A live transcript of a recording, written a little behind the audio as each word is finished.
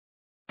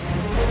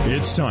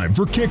It's time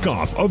for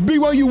kickoff of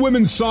BYU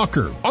Women's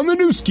Soccer on the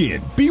new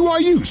skin,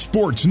 BYU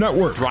Sports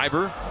Network.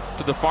 Driver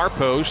to the far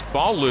post,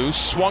 ball loose,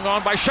 swung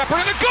on by Shepard,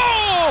 and a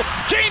goal!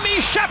 Jamie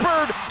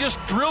Shepard just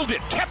drilled it,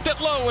 kept it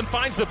low, and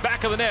finds the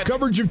back of the net.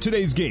 Coverage of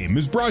today's game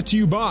is brought to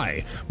you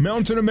by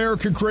Mountain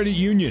America Credit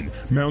Union.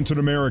 Mountain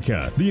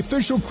America, the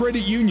official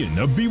credit union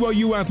of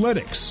BYU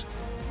Athletics.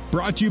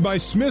 Brought to you by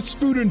Smith's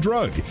Food and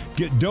Drug.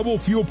 Get double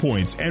fuel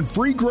points and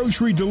free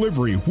grocery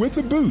delivery with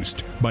a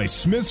boost by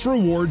Smith's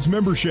Rewards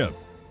membership.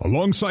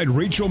 Alongside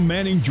Rachel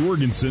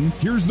Manning-Jorgensen,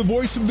 here's the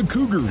voice of the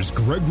Cougars,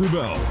 Greg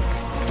Wrubell.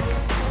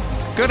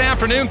 Good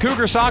afternoon,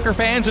 Cougar soccer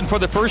fans, and for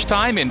the first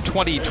time in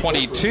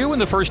 2022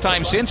 and the first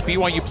time since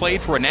BYU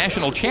played for a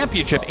national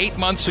championship 8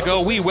 months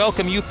ago, we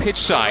welcome you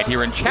pitchside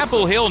here in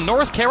Chapel Hill,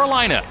 North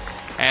Carolina.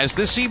 As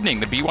this evening,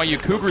 the BYU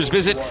Cougars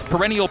visit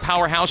perennial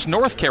powerhouse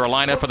North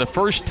Carolina for the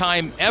first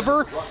time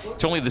ever.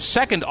 It's only the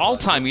second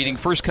all-time meeting,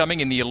 first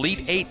coming in the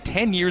Elite Eight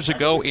 10 years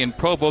ago in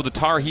Provo. The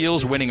Tar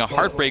Heels winning a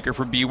heartbreaker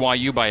for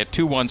BYU by a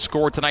 2-1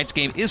 score. Tonight's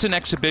game is an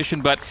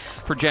exhibition, but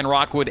for Jen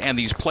Rockwood and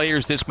these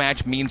players, this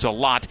match means a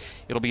lot.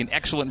 It'll be an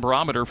excellent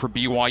barometer for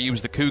BYU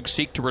as the Cougs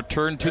seek to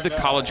return to the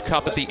College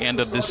Cup at the end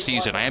of this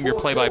season. I am your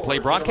play-by-play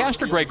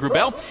broadcaster, Greg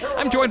Wrubell.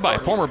 I'm joined by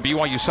former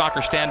BYU soccer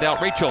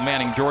standout Rachel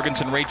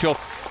Manning-Jorgensen. Rachel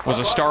was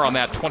a star on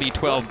that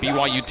 2012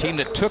 BYU team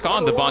that took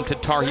on the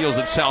vaunted Tar Heels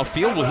at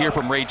Southfield. We'll hear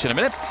from Rach in a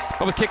minute.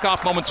 But with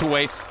kickoff moments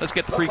away, let's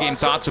get the pregame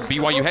thoughts of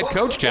BYU head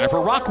coach Jennifer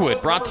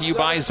Rockwood. Brought to you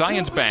by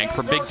Zions Bank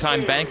for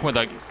big-time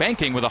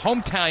banking with a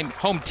home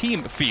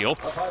team feel.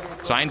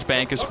 Zions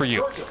Bank is for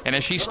you. And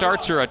as she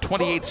starts her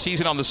 28th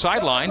season on the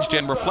sidelines,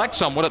 Jen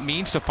reflects on what it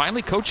means to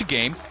finally coach a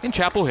game in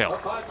Chapel Hill.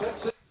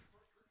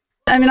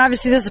 I mean,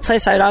 obviously, this is a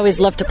place I'd always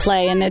love to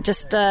play, and it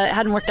just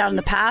hadn't worked out in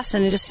the past,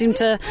 and it just seemed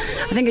to,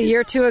 I think a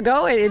year or two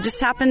ago, it just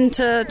happened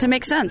to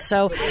make sense.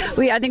 So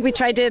I think we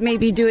tried to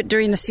maybe do it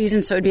during the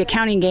season so it would be a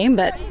counting game,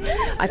 but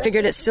I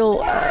figured it's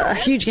still a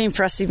huge game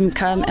for us to even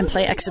come and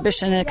play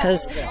exhibition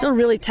because it'll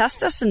really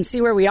test us and see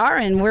where we are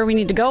and where we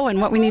need to go and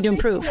what we need to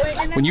improve.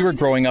 When you were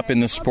growing up in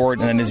the sport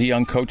and then as a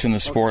young coach in the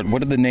sport, what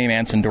did the name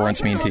Anson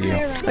Dorrance mean to you?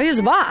 Well, he's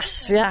the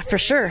boss, yeah, for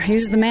sure.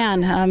 He's the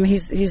man.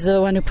 He's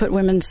the one who put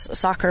women's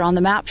soccer on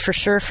the map, for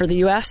sure, for the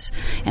U.S.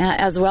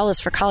 As well as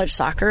for college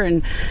soccer.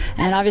 And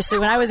obviously,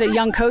 when I was a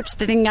young coach,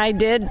 the thing I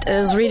did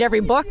is read every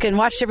book and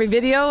watch every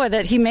video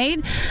that he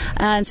made.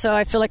 And so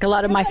I feel like a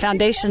lot of my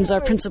foundations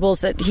are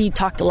principles that he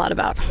talked a lot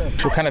about.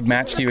 What kind of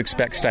match do you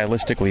expect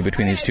stylistically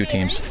between these two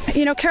teams?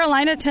 You know,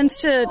 Carolina tends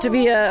to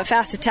be a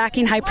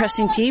fast-attacking,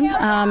 high-pressing team,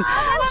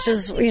 which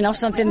is,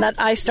 something that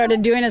I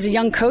started doing as a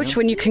young coach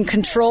when you can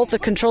control the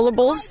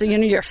controllables,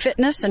 your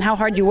fitness and how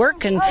hard you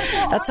work. And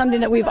that's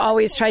something that we've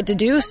always tried to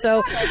do.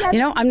 So,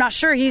 I'm not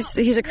sure.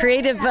 He's a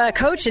creative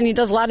coach, and he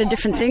does a lot of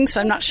different things,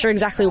 so I'm not sure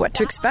exactly what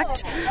to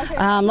expect.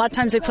 A lot of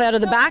times they play out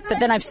of the back, but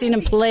then I've seen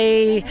them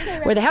play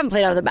where they haven't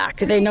played out of the back.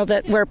 They know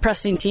that we're a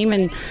pressing team,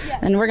 and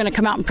we're going to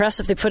come out and press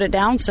if they put it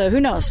down, so who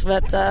knows.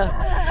 But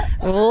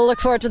we'll look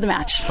forward to the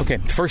match. Okay,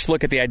 first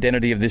look at the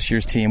identity of this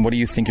year's team. What do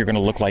you think you're going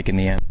to look like in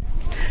the end?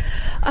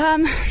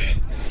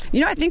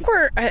 I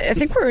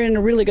think we're in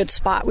a really good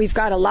spot. We've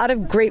got a lot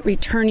of great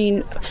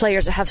returning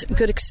players that have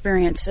good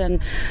experience, and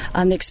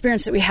the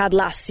experience that we had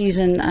last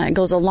season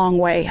goes a long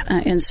way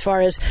as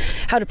far as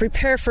how to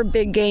prepare for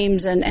big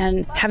games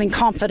and having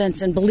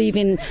confidence and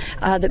believing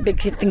that big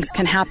things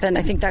can happen.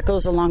 I think that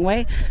goes a long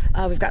way.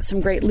 We've got some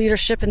great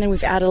leadership, and then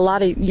we've added a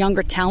lot of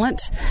younger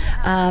talent.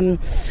 We'll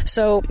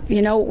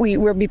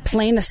be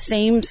playing the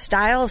same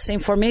style, same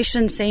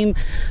formation, same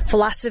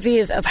philosophy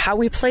of how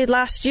we played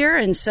last year,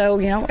 and so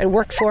it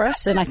worked for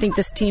us, and I think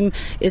this team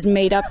is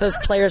made up of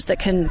players that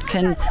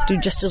can do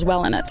just as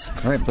well in it.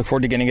 All right, look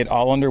forward to getting it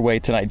all underway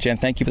tonight. Jen,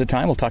 thank you for the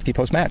time. We'll talk to you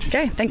post-match.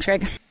 Okay, thanks,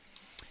 Greg.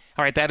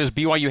 All right, that is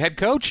BYU head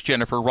coach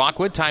Jennifer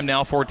Rockwood. Time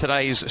now for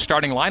today's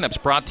starting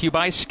lineups, brought to you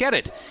by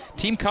Skedit.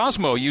 Team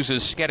Cosmo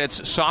uses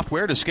Skedit's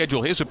software to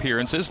schedule his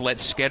appearances. Let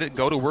Skedit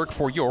go to work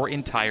for your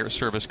entire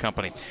service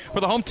company. For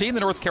the home team,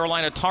 the North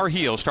Carolina Tar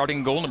Heels,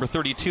 starting goal number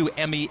 32,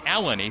 Emmy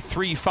Allen, a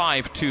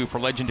 3-5-2 for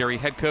legendary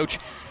head coach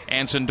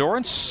Anson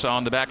Dorrance.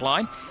 On the back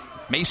line,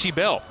 Macy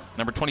Bell,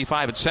 number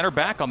 25 at center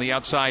back. On the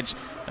outsides,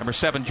 number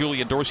 7,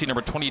 Julia Dorsey,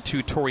 number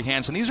 22, Tori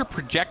Hansen. These are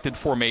projected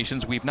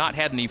formations. We've not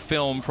had any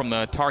film from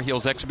the Tar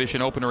Heels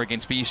exhibition opener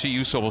against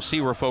VCU, so we'll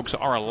see where folks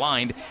are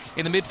aligned.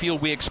 In the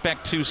midfield, we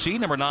expect to see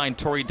number 9,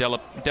 Tori Della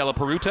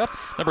Peruta,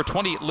 number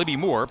 20, Libby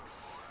Moore,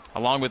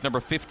 along with number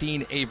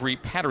 15, Avery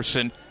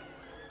Patterson,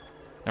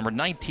 number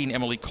 19,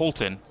 Emily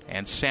Colton,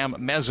 and Sam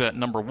Meza,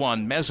 number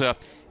 1. Meza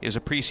is a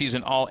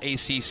preseason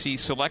All-ACC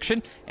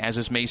selection, as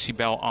is Macy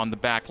Bell on the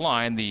back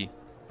line. The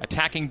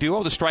attacking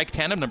duo, the strike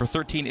tandem, number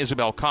 13,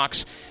 Isabel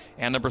Cox,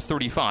 and number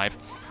 35,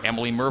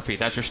 Emily Murphy.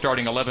 That's your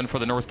starting 11 for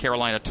the North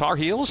Carolina Tar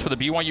Heels. For the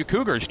BYU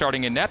Cougars,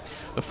 starting in net,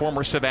 the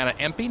former Savannah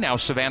Empey, now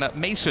Savannah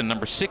Mason,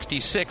 number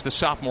 66. The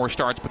sophomore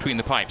starts between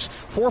the pipes.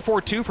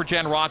 4-4-2 for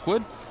Jen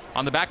Rockwood.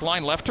 On the back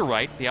line, left to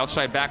right. The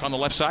outside back on the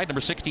left side,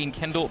 number 16,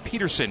 Kendall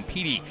Peterson,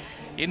 PD.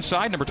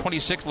 Inside, number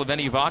 26,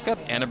 Leveni Vaca,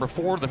 and number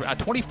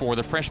 24,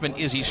 the freshman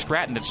Izzy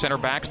Stratton. At center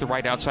backs, the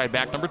right outside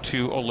back, number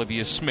 2,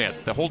 Olivia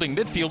Smith. The holding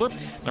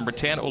midfielder, number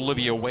 10,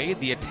 Olivia Wade.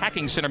 The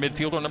attacking center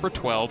midfielder, number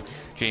 12,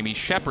 Jamie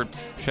Shepard.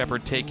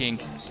 Shepard taking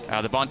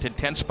the vaunted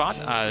 10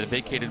 spot,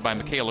 vacated by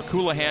Michaela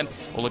Coulihan.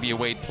 Olivia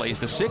Wade plays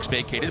the 6,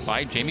 vacated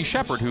by Jamie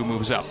Shepard, who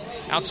moves up.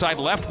 Outside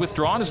left,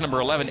 withdrawn, is number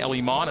 11,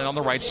 Ellie Mon, and on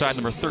the right side,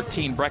 number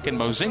 13, Brecken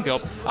Mozingo.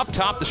 Up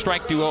top, the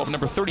strike duo of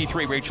number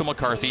 33, Rachel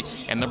McCarthy,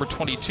 and number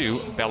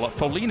 22, Bella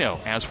Folino.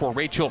 As for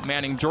Rachel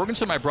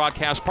Manning-Jorgensen, my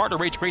broadcast partner,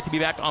 Rach, great to be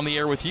back on the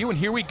air with you. And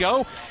here we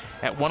go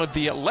at one of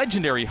the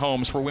legendary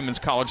homes for women's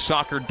college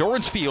soccer,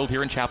 Dorrance Field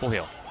here in Chapel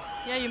Hill.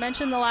 Yeah, you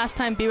mentioned the last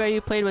time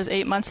BYU played was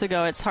 8 months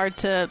ago. It's hard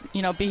to,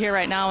 be here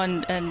right now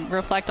and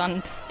reflect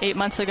on 8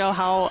 months ago,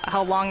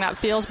 how long that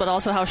feels, but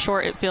also how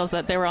short it feels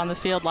that they were on the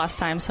field last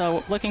time.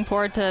 So looking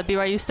forward to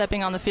BYU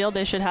stepping on the field.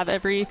 They should have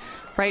every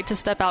right to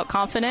step out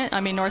confident.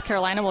 I mean, North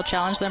Carolina will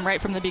challenge them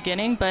right from the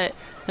beginning, but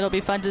it'll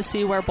be fun to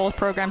see where both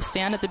programs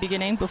stand at the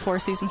beginning before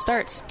season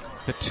starts.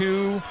 The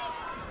two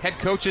head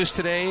coaches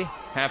today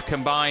have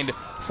combined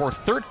for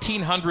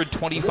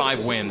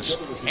 1,325 wins.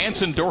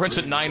 Anson Dorrance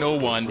at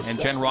 901 and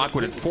Jen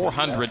Rockwood at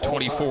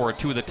 424.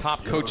 Two of the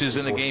top coaches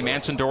in the game.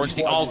 Anson Dorrance,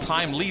 the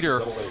all-time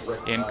leader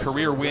in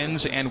career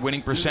wins and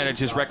winning percentage.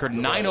 His record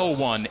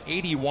 901,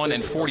 81,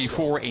 and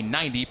 44, a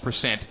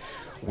 90%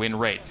 win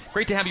rate.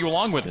 Great to have you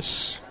along with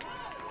us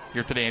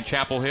here today in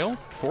Chapel Hill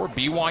for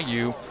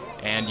BYU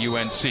and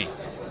UNC.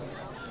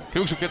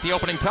 Cougs will get the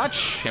opening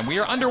touch, and we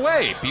are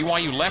underway.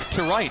 BYU left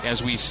to right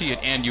as we see it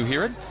and you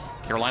hear it.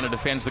 Carolina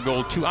defends the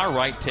goal to our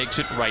right, takes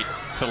it right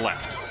to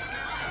left.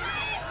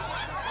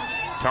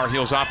 Tar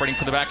Heels operating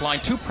for the back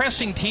line. Two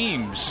pressing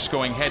teams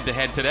going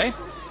head-to-head today.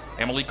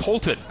 Emily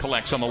Colton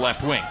collects on the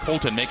left wing.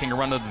 Colton making a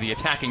run into the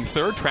attacking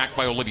third, tracked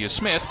by Olivia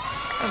Smith.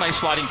 A nice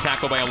sliding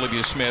tackle by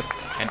Olivia Smith,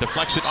 and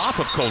deflects it off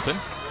of Colton.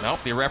 No,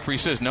 the referee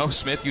says, no,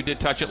 Smith, you did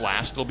touch it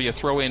last. It'll be a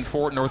throw-in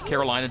for North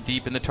Carolina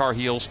deep in the Tar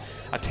Heels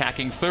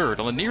attacking third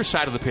on the near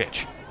side of the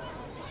pitch.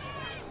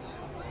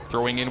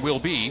 Throwing in will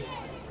be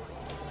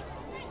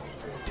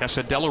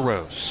Tessa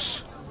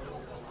Delarose.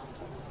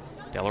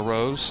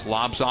 Delarose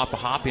lobs off a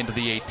hop into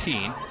the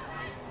 18.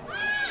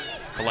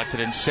 Collected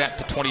and set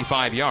to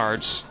 25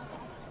 yards.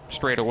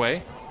 Straight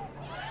away.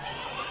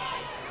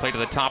 Play to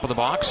the top of the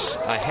box.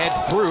 A head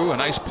through. A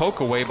nice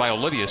poke away by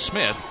Olivia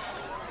Smith.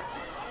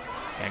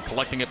 And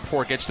collecting it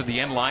before it gets to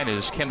the end line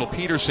is Kendall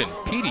Peterson.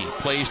 Petey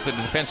plays the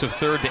defensive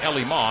third to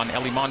Ellie Mon.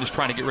 Ellie Mon is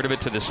trying to get rid of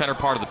it to the center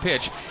part of the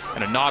pitch.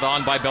 And a nod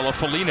on by Bella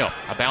Folino.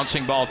 A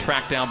bouncing ball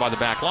tracked down by the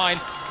back line.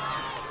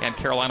 And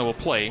Carolina will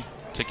play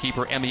to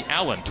keeper Emmy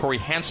Allen. Tori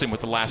Hansen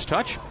with the last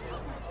touch.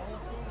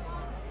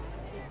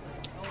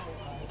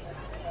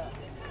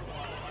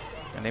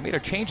 And they made a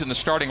change in the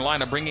starting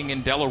lineup, bringing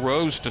in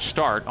Delarose to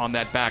start on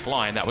that back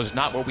line. That was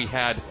not what we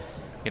had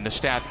in the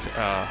stat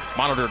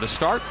monitor to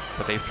start,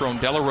 but they've thrown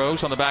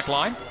Delarose on the back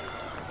line.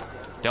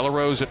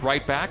 Delarose at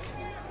right back.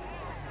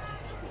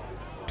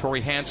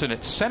 Tori Hansen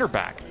at center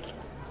back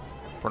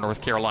for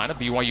North Carolina.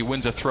 BYU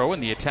wins a throw in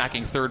the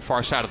attacking third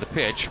far side of the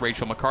pitch.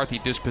 Rachel McCarthy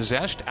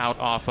dispossessed out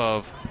off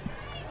of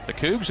the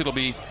Cougs. It'll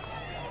be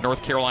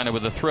North Carolina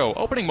with a throw.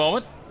 Opening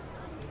moment.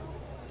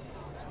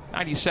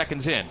 90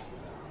 seconds in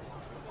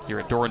here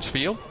at Dorrance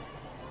Field.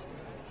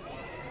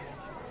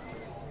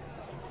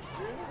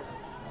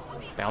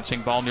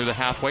 Bouncing ball near the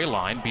halfway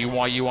line.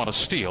 BYU on a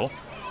steal.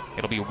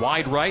 It'll be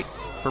wide right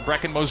for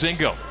Brecken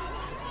Mozingo.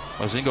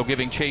 Mozingo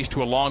giving chase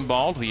to a long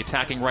ball to the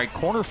attacking right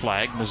corner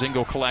flag.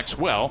 Mozingo collects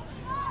well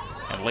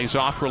and lays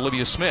off for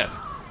Olivia Smith.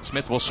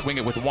 Smith will swing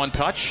it with one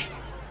touch.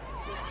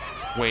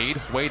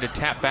 Wade to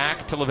tap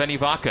back to Leveni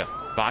Vaca.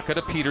 Vaca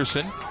to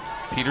Peterson.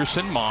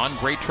 Peterson, Mon.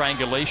 Great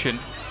triangulation.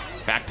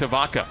 Back to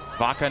Vaca.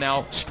 Vaca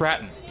now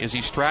Stratton.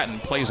 Izzy Stratton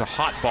plays a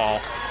hot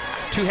ball.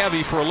 Too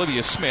heavy for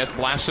Olivia Smith.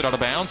 Blasted out of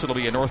bounds. It'll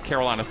be a North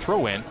Carolina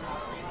throw-in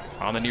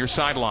on the near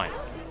sideline.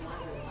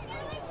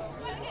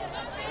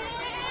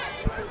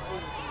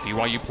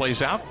 BYU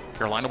plays out.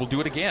 Carolina will do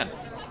it again.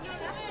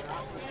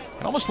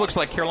 It almost looks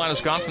like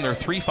Carolina's gone from their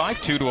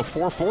 3-5-2 to a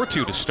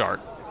 4-4-2 to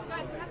start.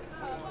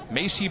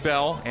 Macy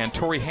Bell and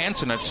Tori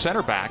Hansen at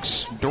center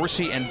backs.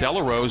 Dorsey and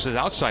Delarose as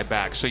outside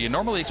backs. So you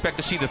normally expect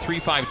to see the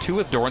 3-5-2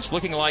 with Dorrance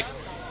looking like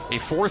a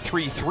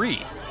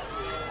 4-3-3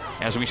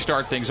 as we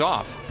start things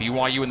off.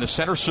 BYU in the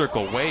center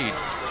circle. Wade,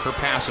 her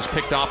pass is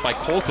picked off by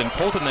Colton.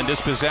 Colton then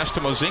dispossessed to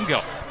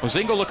Mozingo.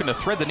 Mozingo looking to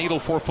thread the needle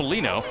for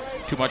Folino.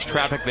 Too much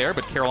traffic there,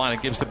 but Carolina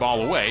gives the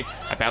ball away.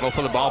 A battle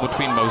for the ball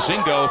between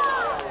Mozingo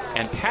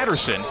and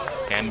Patterson.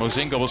 And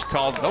Mozingo was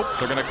called, nope,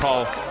 they're going to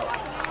call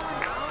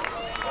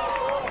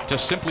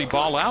just simply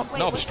ball out.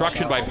 No,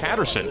 obstruction by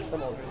Patterson.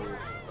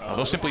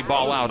 They'll simply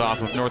ball out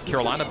off of North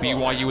Carolina.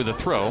 BYU with a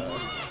throw.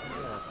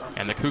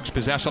 And the Cougs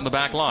possess on the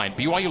back line.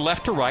 BYU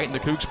left to right, and the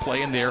Cougs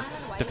play in their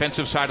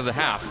defensive side of the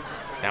half.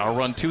 Now a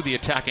run to the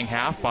attacking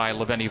half by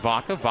Leveni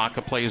Vaca.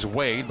 Vaca plays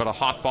Wade, but a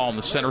hot ball in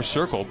the center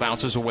circle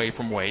bounces away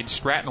from Wade.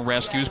 Stratton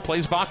rescues,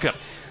 plays Vaca.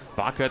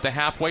 Vaca at the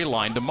halfway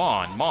line to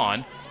Mon.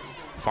 Mon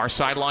Far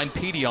sideline,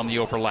 Petey on the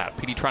overlap.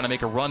 Petey trying to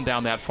make a run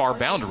down that far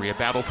boundary. A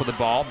battle for the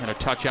ball and a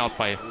touch out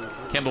by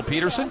Kendall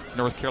Peterson.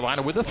 North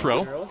Carolina with a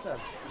throw.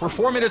 We're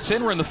 4 minutes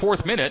in. We're in the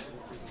 4th minute.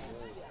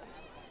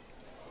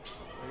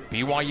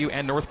 BYU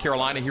and North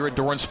Carolina here at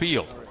Dorrance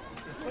Field.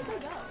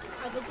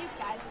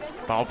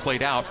 Ball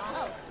played out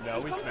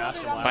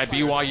by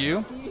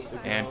BYU,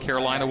 and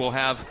Carolina will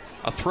have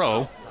a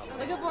throw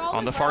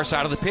on the far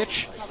side of the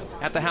pitch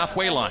at the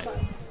halfway line.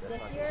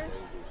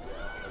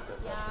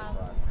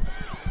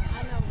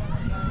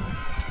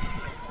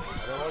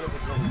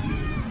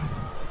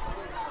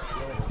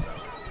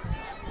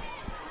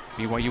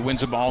 BYU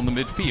wins the ball in the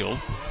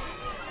midfield.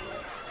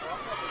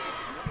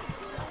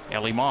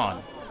 Ellie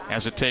Mon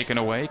has it taken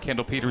away.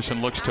 Kendall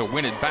Peterson looks to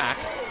win it back.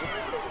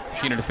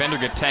 She and a defender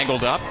get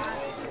tangled up.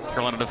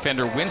 Carolina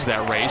defender wins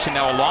that race, and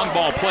now a long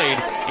ball played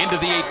into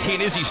the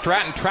 18. Izzy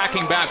Stratton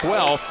tracking back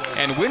well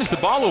and wins the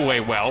ball away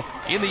well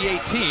in the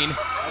 18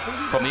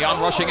 from the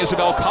onrushing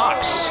Isabel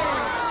Cox.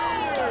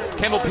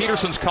 Kendall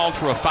Peterson's called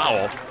for a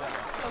foul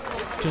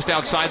just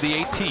outside the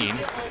 18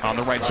 on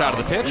the right side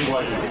of the pitch.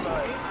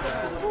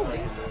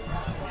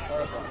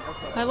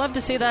 I love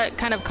to see that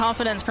kind of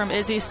confidence from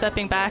Izzy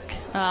stepping back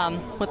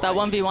with that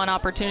 1v1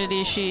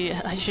 opportunity. She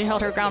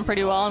held her ground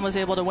pretty well and was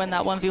able to win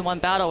that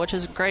 1v1 battle, which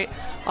is a great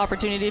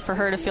opportunity for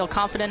her to feel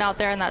confident out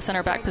there in that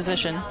center back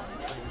position.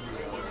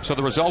 So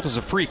the result is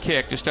a free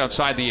kick just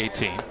outside the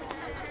 18.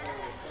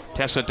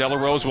 Tessa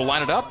Delarose will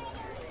line it up.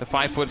 The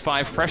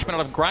 5'5" freshman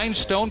out of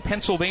Grindstone,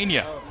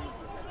 Pennsylvania.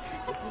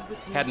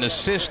 Had an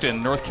assist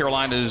in North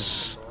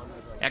Carolina's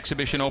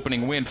exhibition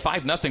opening win,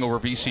 5-0 over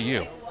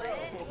VCU.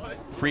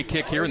 Free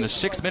kick here in the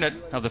 6th minute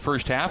of the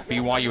first half.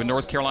 BYU and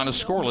North Carolina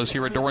scoreless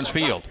here at Dorrance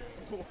Field.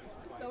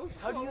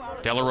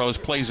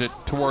 Delarose plays it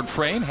toward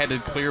frame,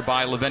 headed clear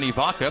by Leveni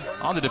Vaca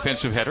on the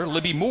defensive header.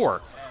 Libby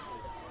Moore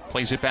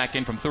plays it back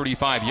in from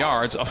 35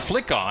 yards. A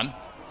flick on.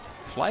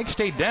 Flag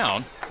stayed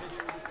down.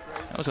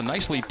 That was a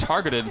nicely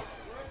targeted,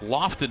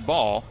 lofted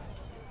ball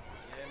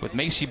with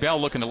Macy Bell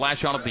looking to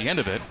latch on at the end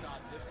of it.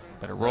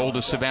 But it rolled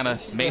to Savannah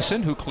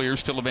Mason, who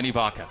clears to Leveni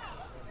Vaca.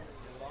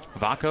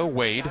 Vaca,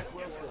 Wade.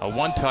 A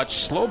one-touch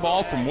slow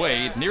ball from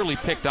Wade, nearly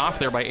picked off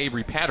there by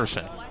Avery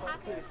Patterson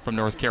from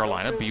North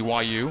Carolina.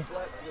 BYU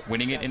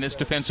winning it in its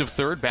defensive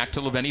third, back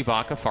to Leveni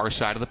Vaca, far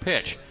side of the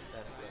pitch.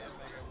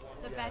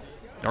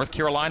 North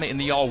Carolina in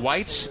the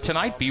all-whites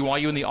tonight,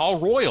 BYU in the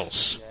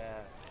all-royals.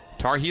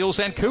 Tar Heels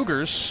and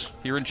Cougars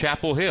here in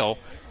Chapel Hill,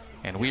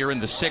 and we are in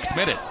the 6th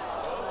minute.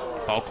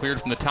 All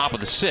cleared from the top of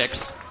the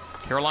 6th.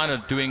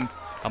 Carolina doing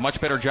a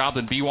much better job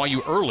than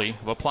BYU early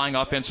of applying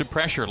offensive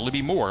pressure.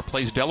 Libby Moore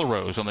plays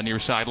Delarose on the near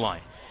sideline.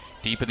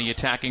 Deep in the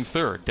attacking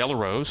third,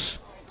 Delarose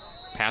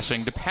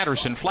passing to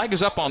Patterson. Flag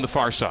is up on the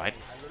far side.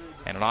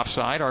 And an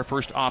offside, our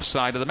first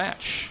offside of the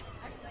match.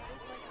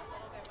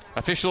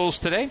 Officials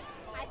today,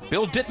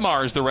 Bill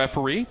Dittmar is the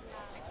referee.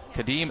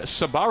 Kadeem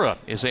Sabara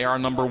is AR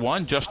number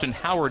 1. Justin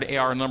Howard,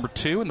 AR number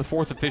 2. And the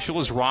 4th official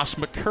is Ross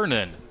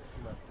McKernan.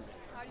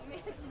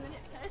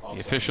 The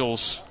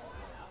officials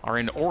are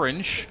in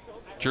orange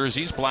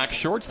jerseys, black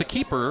shorts. The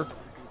keeper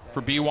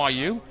for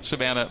BYU,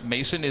 Savannah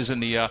Mason, is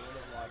in the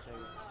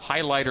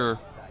highlighter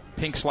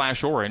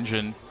pink/orange,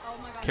 and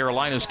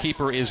Carolina's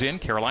keeper is in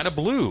Carolina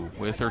blue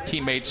with her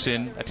teammates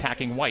in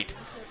attacking white.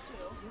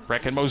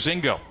 Brecken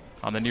Mozingo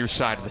on the near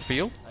side of the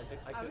field.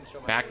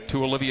 Back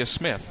to Olivia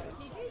Smith.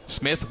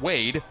 Smith,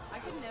 Wade.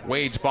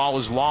 Wade's ball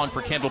is long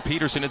for Kendall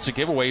Peterson. It's a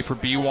giveaway for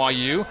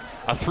BYU.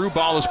 A through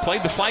ball is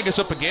played. The flag is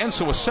up again,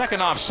 so a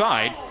second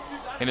offside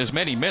in as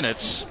many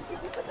minutes,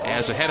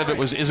 as ahead of it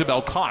was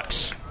Isabel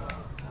Cox.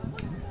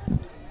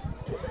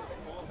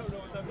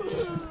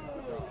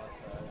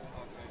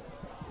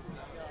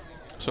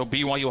 So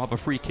BYU will have a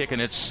free kick in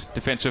its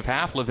defensive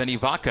half. Leveni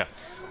Vaca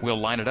will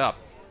line it up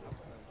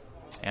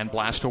and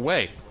blast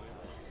away.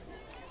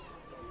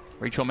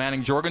 Rachel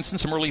Manning-Jorgensen,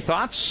 some early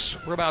thoughts?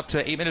 We're about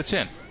 8 minutes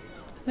in.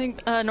 I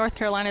think North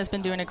Carolina has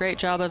been doing a great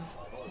job of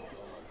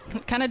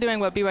kind of doing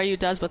what BYU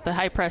does with the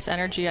high press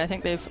energy. I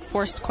think they've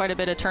forced quite a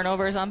bit of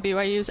turnovers on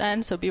BYU's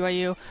end, so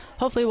BYU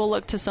hopefully will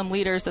look to some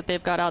leaders that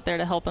they've got out there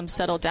to help them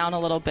settle down a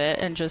little bit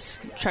and just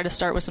try to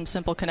start with some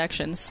simple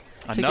connections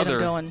to get them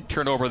going. Another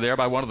turnover there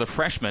by one of the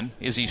freshmen,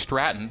 Izzy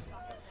Stratton.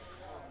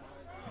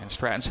 And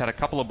Stratton's had a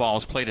couple of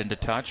balls played into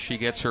touch. She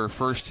gets her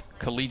first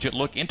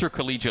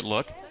intercollegiate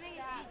look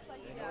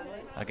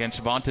against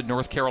vaunted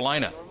North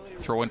Carolina.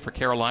 Throw in for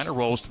Carolina,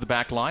 rolls to the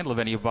back line.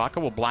 Leveni Vaca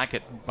will blast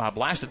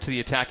it to the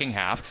attacking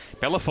half.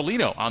 Bella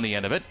Felino on the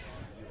end of it.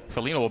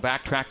 Felino will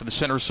backtrack to the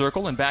center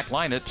circle and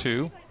backline it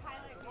to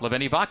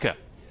Leveni Vaca.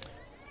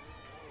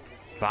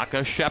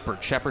 Vaca,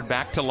 Shepard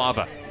back to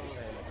Lava.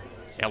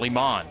 Ellie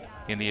Mon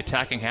in the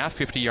attacking half,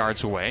 50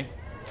 yards away.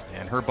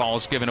 And her ball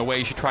is given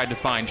away. She tried to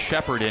find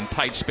Shepard in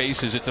tight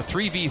spaces. It's a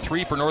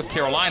 3v3 for North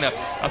Carolina.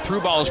 A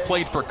through ball is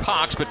played for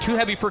Cox, but too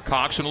heavy for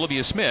Cox, and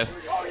Olivia Smith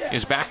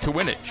is back to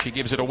win it. She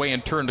gives it away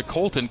in turn to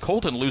Colton.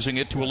 Colton losing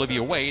it to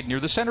Olivia Wade near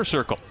the center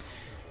circle.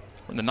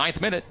 In the 9th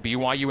minute,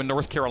 BYU and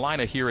North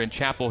Carolina here in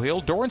Chapel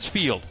Hill, Dorrance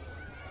Field.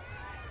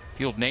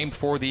 Field named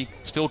for the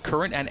still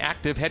current and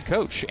active head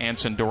coach,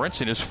 Anson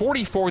Dorrance, in his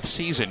 44th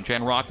season.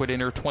 Jen Rockwood in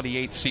her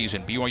 28th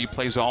season. BYU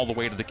plays all the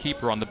way to the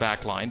keeper on the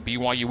back line.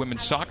 BYU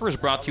Women's Soccer is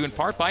brought to you in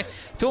part by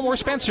Fillmore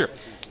Spencer,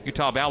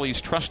 Utah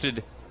Valley's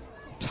trusted,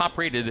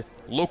 top-rated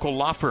local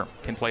law firm.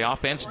 Can play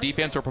offense,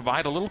 defense, or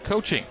provide a little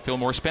coaching.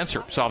 Fillmore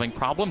Spencer, solving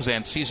problems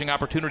and seizing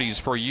opportunities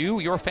for you,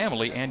 your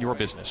family, and your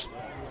business.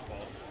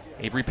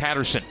 Avery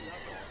Patterson,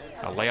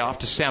 a layoff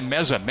to Sam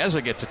Meza.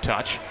 Meza gets a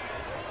touch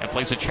and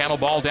plays a channel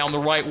ball down the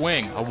right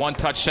wing. A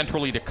one-touch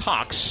centrally to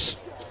Cox.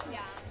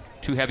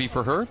 Too heavy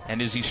for her,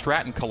 and Izzy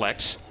Stratton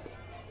collects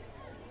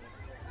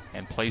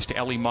and plays to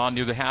Ellie Mon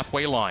near the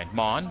halfway line.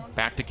 Mon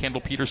back to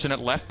Kendall Peterson at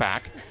left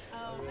back.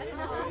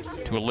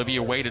 To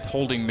Olivia Wade at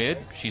holding mid.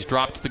 She's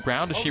dropped to the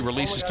ground as she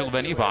releases to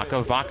Leveni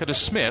Vaca. Vaca to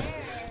Smith.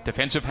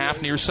 Defensive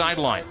half near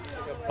sideline.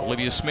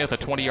 Olivia Smith, a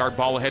 20-yard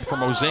ball ahead for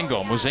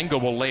Mozingo.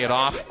 Mozingo will lay it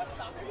off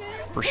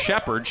for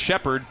Shepard.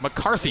 Shepard,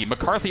 McCarthy.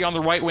 McCarthy on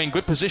the right wing.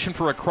 Good position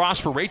for a cross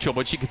for Rachel,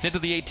 but she gets into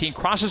the 18,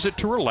 crosses it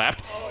to her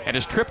left, and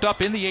is tripped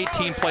up in the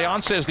 18. Play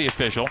on, says the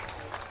official.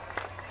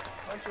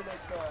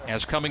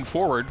 As coming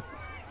forward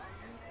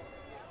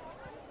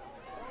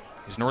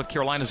is North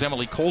Carolina's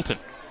Emily Colton.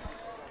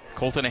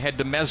 Colton ahead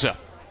to Meza.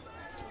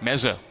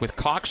 Meza with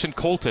Cox and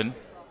Colton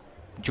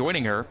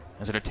joining her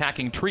as an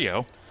attacking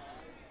trio.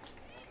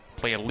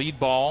 Play a lead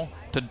ball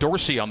to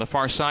Dorsey on the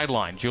far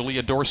sideline.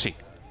 Julia Dorsey.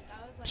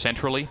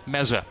 Centrally,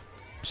 Meza.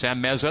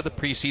 Sam Meza, the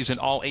preseason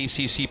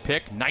All-ACC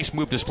pick. Nice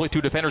move to split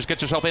two defenders.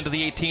 Gets herself into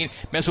the 18.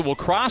 Meza will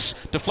cross.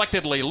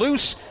 Deflected, lay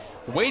loose.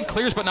 Wade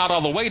clears, but not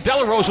all the way.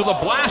 Delarose with a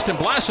blast and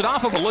blasted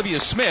off of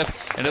Olivia Smith,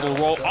 and it'll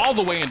roll all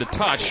the way into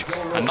touch.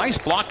 A nice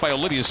block by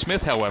Olivia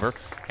Smith, however,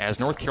 as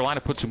North Carolina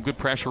put some good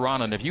pressure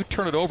on. And if you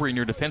turn it over in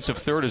your defensive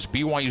third, as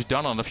BYU's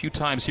done on a few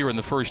times here in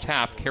the first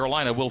half,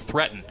 Carolina will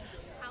threaten.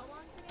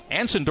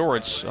 Anson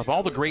Dorrance, of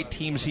all the great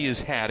teams he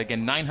has had,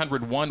 again,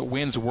 901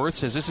 wins worth,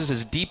 says this is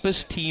his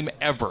deepest team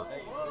ever.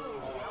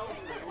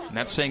 And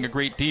that's saying a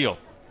great deal.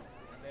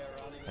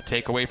 A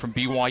takeaway from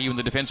BYU in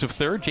the defensive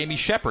third. Jamie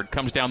Shepard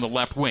comes down the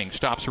left wing,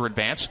 stops her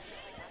advance.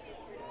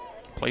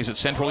 Plays it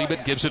centrally,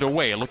 but gives it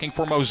away. Looking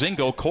for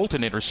Mozingo.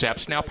 Colton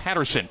intercepts. Now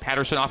Patterson.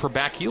 Patterson off her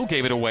back heel,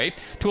 gave it away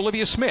to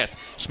Olivia Smith.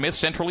 Smith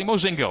centrally,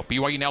 Mozingo.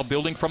 BYU now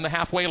building from the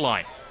halfway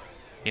line.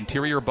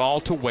 Interior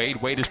ball to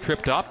Wade. Wade is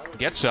tripped up,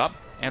 gets up,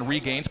 and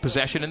regains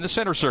possession in the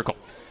center circle.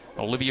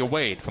 Olivia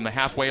Wade from the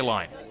halfway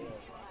line.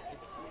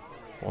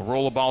 Will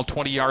roll the ball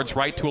 20 yards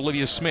right to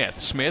Olivia Smith.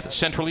 Smith,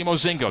 centrally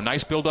Mozingo.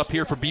 Nice build up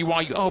here for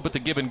BYU. Oh, but the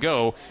give and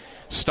go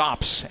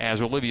stops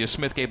as Olivia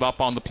Smith gave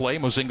up on the play.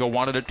 Mozingo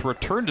wanted it to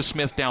return to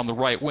Smith down the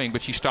right wing,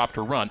 but she stopped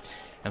her run.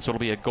 And so it'll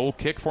be a goal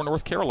kick for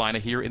North Carolina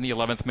here in the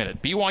 11th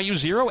minute. BYU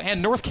 0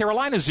 and North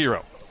Carolina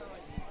 0.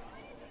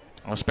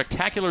 On a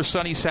spectacular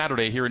sunny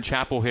Saturday here in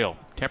Chapel Hill.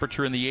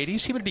 Temperature in the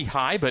 80s. Humidity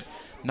high, but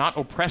not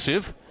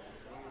oppressive.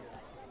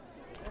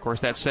 Of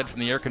course, that's said from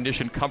the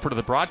air-conditioned comfort of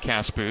the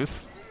broadcast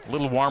booth. A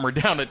little warmer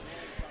down at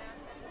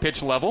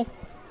pitch level.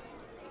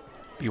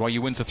 BYU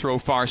wins the throw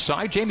far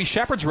side. Jamie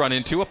Shepard's run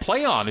into a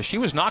play on as she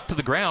was knocked to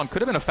the ground.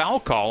 Could have been a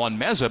foul call on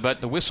Meza, but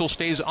the whistle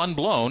stays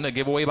unblown. A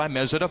giveaway by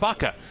Meza to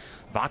Vaca.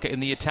 Vaca in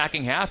the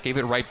attacking half gave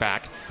it right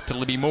back to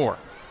Libby Moore.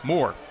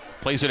 Moore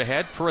plays it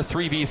ahead for a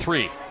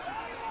 3v3.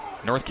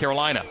 North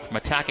Carolina from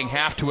attacking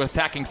half to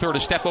attacking third. A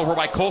step over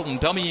by Colton,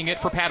 dummying it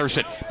for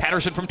Patterson.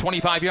 Patterson from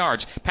 25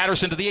 yards.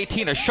 Patterson to the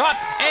 18. A shot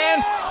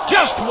and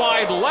just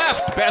wide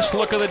left. Best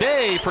look of the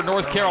day for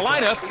North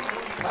Carolina.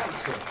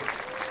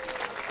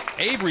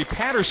 Avery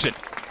Patterson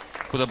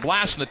with a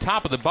blast from the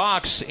top of the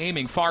box,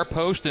 aiming far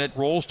post, and it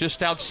rolls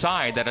just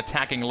outside that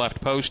attacking left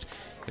post.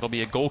 It'll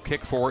be a goal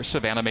kick for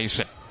Savannah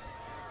Mason.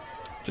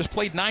 Just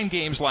played 9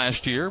 games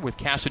last year with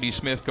Cassidy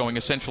Smith going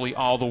essentially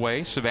all the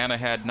way. Savannah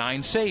had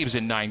 9 saves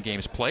in 9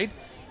 games played.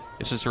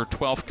 This is her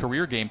 12th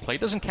career game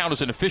played. Doesn't count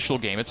as an official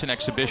game. It's an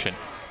exhibition.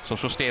 So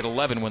she'll stay at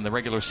 11 when the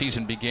regular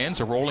season begins.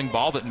 A rolling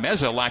ball that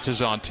Meza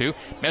latches onto.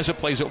 Meza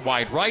plays it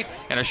wide right,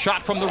 and a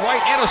shot from the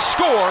right, and a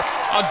score.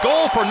 A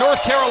goal for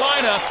North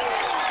Carolina.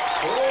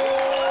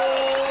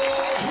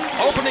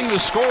 Opening the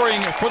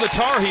scoring for the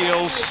Tar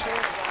Heels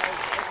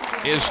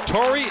is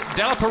Tori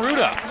Della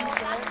Peruta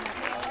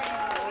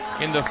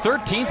in the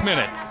 13th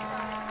minute.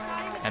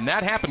 And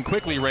that happened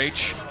quickly,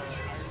 Rach.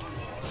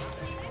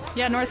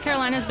 Yeah, North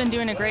Carolina's been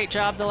doing a great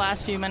job the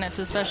last few minutes,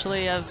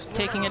 especially of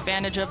taking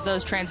advantage of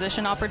those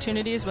transition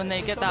opportunities. When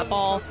they get that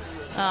ball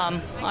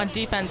on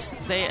defense,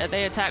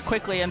 they attack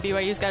quickly, and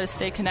BYU's got to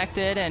stay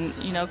connected and,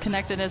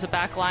 connected as a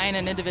back line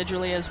and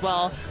individually as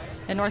well.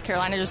 And North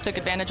Carolina just took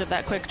advantage of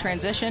that quick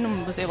transition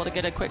and was able to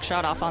get a quick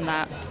shot off on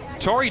that.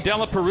 Tori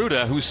Della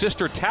Peruta, whose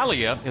sister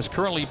Talia is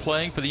currently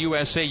playing for the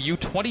USA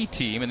U20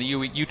 team in the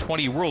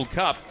U20 World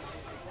Cup.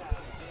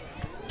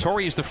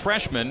 Tori is the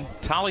freshman.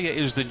 Talia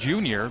is the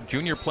junior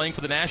playing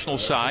for the national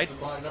side.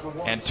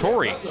 And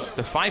Tori,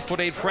 the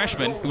 5'8"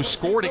 freshman who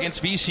scored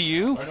against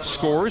VCU,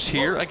 scores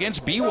here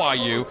against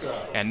BYU.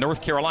 And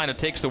North Carolina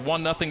takes the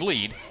 1-0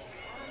 lead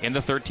in the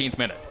 13th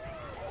minute.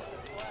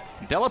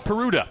 Della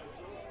Peruta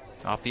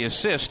off the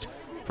assist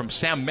from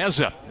Sam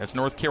Meza. That's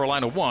North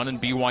Carolina 1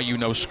 and BYU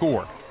no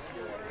score.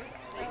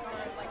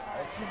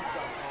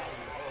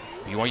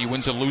 BYU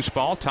wins a loose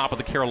ball, top of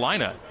the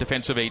Carolina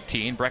defensive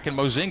 18. Brecken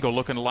Mozingo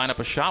looking to line up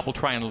a shot. Will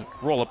try and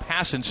roll a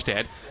pass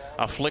instead.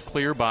 A flick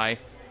clear by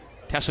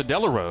Tessa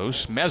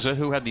Delarose. Meza,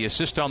 who had the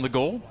assist on the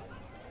goal,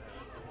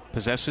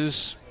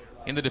 possesses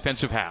in the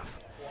defensive half.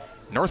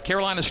 North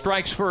Carolina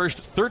strikes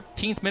first.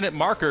 13th minute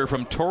marker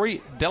from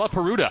Tori Della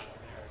Peruta.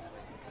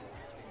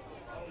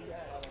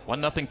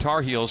 1-0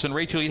 Tar Heels. And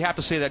Rachel, you'd have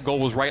to say that goal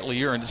was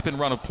rightly earned. It's been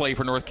run of play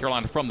for North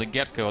Carolina from the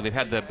get-go. They've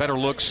had the better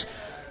looks,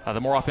 the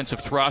more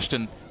offensive thrust,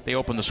 and they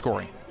open the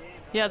scoring.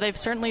 Yeah, they've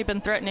certainly been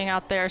threatening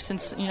out there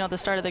since the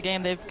start of the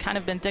game. They've kind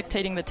of been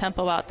dictating the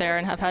tempo out there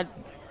and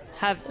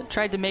have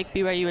tried to make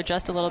BYU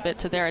adjust a little bit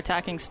to their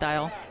attacking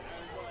style.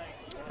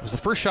 It was the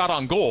first shot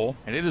on goal,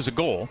 and it is a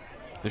goal.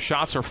 The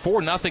shots are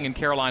 4-0 in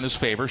Carolina's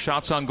favor.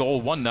 Shots on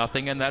goal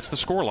 1-0, and that's the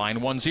scoreline,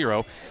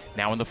 1-0.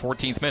 Now in the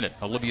 14th minute,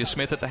 Olivia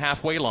Smith at the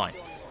halfway line.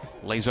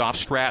 Lays off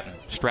Stratton.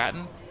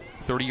 Stratton,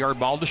 30-yard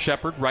ball to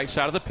Shepard, right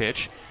side of the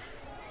pitch.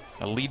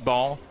 A lead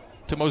ball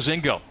to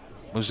Mozingo.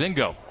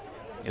 Mozingo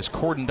is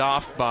cordoned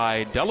off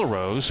by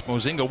Delarose.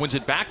 Mozingo wins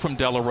it back from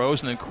Delarose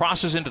and then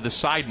crosses into the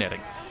side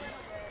netting.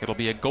 It'll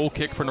be a goal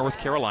kick for North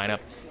Carolina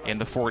in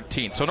the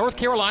 14th. So North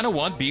Carolina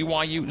 1,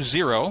 BYU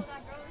 0.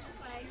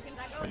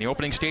 In the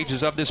opening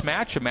stages of this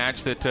match, a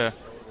match that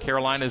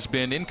Carolina has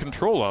been in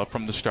control of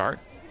from the start.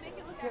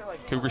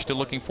 Cougars still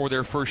looking for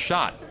their first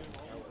shot.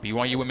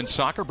 BYU Women's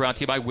Soccer brought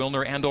to you by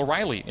Wilner and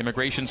O'Reilly.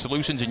 Immigration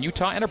solutions in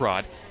Utah and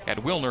abroad at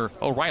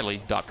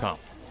WilnerO'Reilly.com.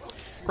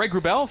 Greg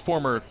Wrubell,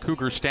 former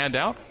Cougar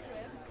standout.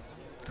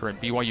 Current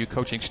BYU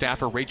coaching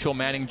staffer Rachel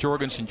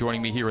Manning-Jorgensen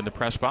joining me here in the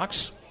press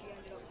box.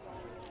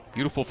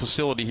 Beautiful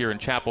facility here in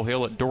Chapel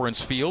Hill at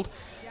Dorrance Field.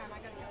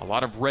 A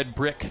lot of red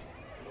brick,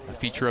 a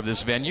feature of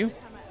this venue.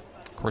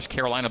 Of course,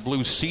 Carolina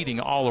blue seating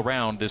all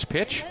around this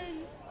pitch.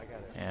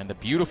 And a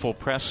beautiful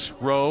press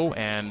row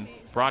and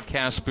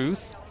broadcast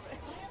booth.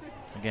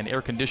 Again,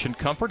 air-conditioned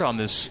comfort on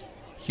this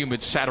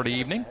humid Saturday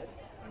evening.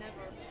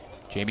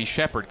 Jamie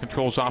Shepard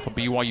controls off a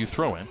BYU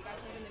throw-in.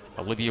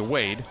 Olivia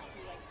Wade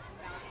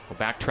will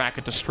backtrack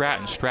it to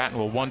Stratton. Stratton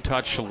will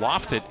one-touch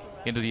loft it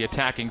into the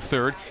attacking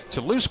third. It's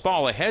a loose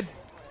ball ahead,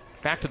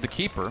 back to the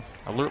keeper.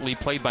 Alertly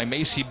played by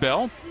Macy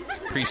Bell,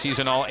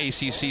 preseason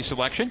All-ACC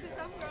selection.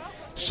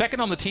 Second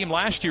on the team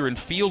last year in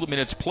field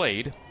minutes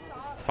played.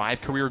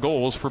 5 career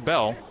goals for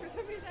Bell.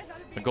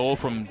 The goal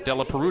from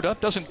Della Peruta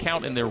doesn't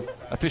count in their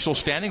official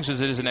standings as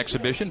it is an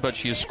exhibition, but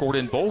she has scored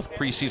in both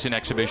preseason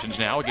exhibitions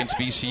now against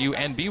VCU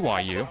and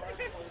BYU.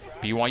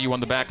 BYU on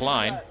the back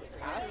line.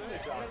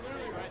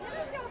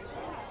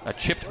 A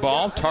chipped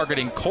ball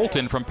targeting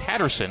Colton from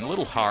Patterson, a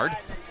little hard.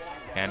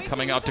 And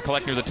coming out to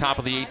collect near the top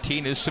of the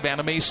 18 is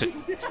Savannah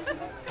Mason.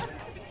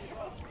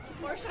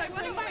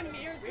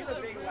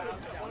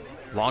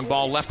 Long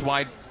ball left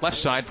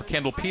side for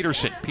Kendall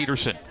Peterson.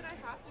 Peterson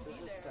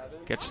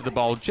gets to the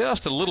ball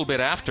just a little bit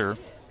after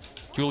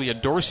Julia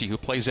Dorsey, who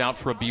plays out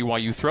for a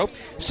BYU throw.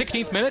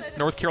 16th minute,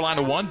 North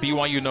Carolina 1,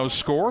 BYU no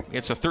score.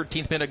 It's a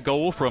 13th minute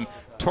goal from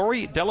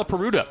Tori Della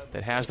Peruta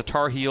that has the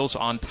Tar Heels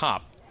on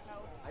top.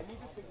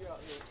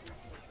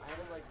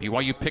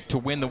 BYU picked to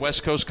win the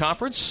West Coast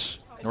Conference.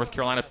 North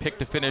Carolina picked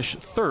to finish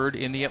third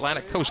in the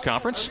Atlantic Coast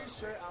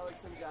Conference.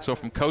 So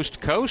from coast to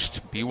coast,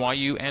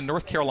 BYU and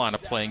North Carolina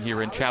playing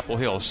here in Chapel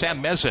Hill.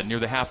 Sam Meza near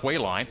the halfway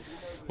line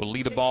will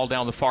lead a ball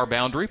down the far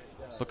boundary,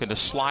 looking to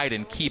slide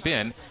and keep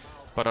in,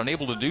 but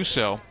unable to do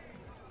so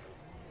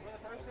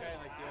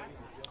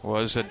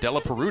was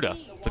Della Peruta,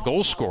 the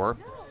goal scorer.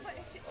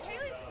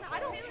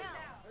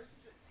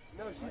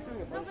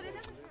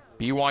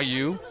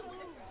 BYU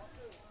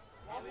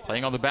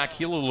playing on the back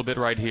heel a little bit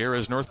right here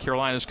as North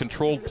Carolina's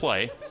controlled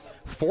play.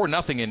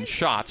 4-0 in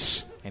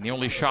shots, and the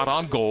only shot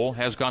on goal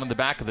has gone in the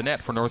back of the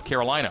net for North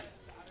Carolina.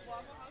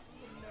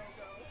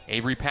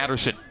 Avery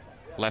Patterson,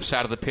 left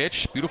side of the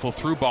pitch. Beautiful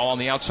through ball on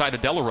the outside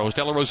of Delarose.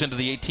 Delarose into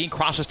the 18,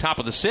 crosses top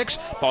of the 6.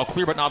 Ball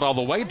clear but not all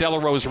the way.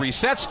 Delarose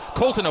resets.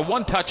 Colton a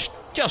one-touch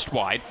just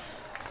wide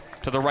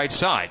to the right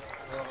side.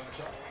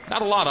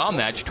 Not a lot on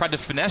that. She tried to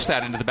finesse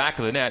that into the back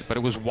of the net, but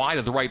it was wide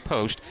of the right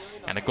post.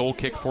 And a goal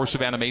kick for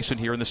Savannah Mason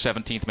here in the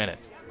 17th minute.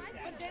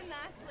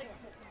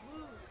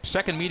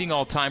 Second meeting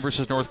all-time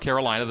versus North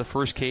Carolina. The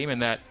first came in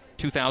that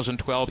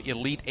 2012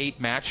 Elite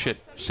 8 match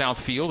at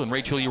Southfield. And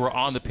Rachel, you were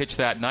on the pitch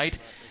that night.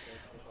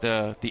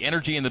 The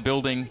energy in the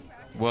building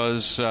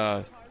was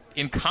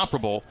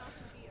incomparable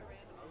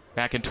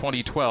back in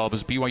 2012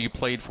 as BYU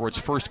played for its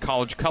first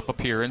College Cup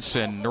appearance,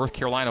 and North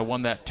Carolina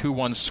won that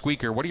 2-1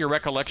 squeaker. What are your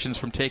recollections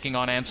from taking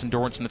on Anson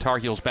Dorrance and the Tar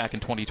Heels back in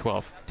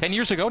 2012? 10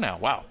 years ago now.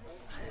 Wow.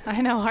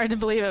 I know, hard to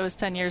believe it was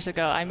 10 years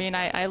ago. I mean,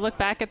 I look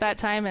back at that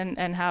time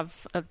and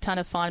have a ton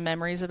of fond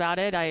memories about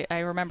it. I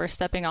remember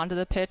stepping onto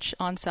the pitch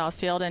on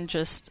Southfield and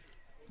just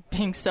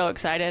being so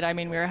excited. I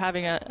mean, we were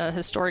having a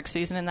historic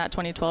season in that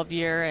 2012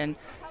 year, and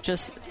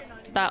just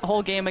that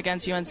whole game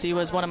against UNC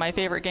was one of my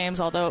favorite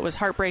games. Although it was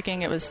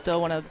heartbreaking, it was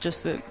still one of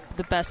just the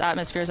best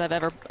atmospheres I've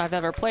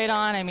ever played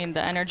on. I mean,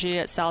 the energy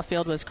at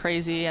Southfield was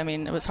crazy. I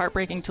mean, it was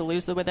heartbreaking to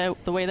lose the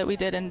way that we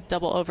did in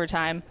double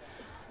overtime.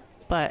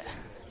 But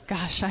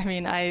gosh, I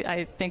mean,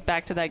 I think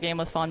back to that game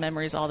with fond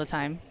memories all the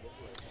time.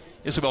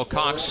 Isabel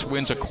Cox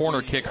wins a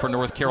corner kick for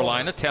North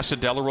Carolina. Tessa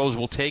Delarose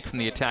will take from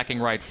the attacking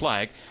right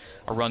flag.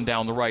 A run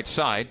down the right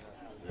side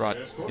brought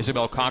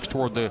Isabel Cox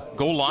toward the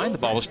goal line. The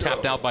ball was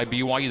tapped out by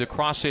BYU. The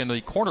cross in,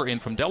 the corner in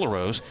from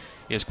Delarose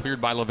is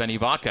cleared by Leveni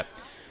Vaca.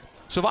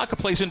 So Vaca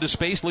plays into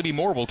space. Libby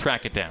Moore will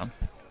track it down.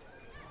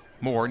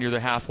 Moore near the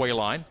halfway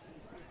line.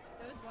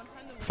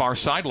 Far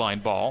sideline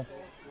ball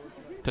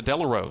to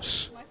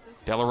Delarose.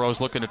 Delarose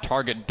looking to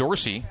target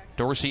Dorsey.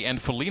 Dorsey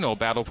and Foligno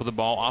battle for the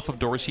ball off of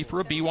Dorsey for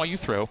a BYU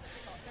throw.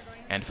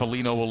 And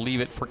Foligno will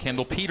leave it for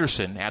Kendall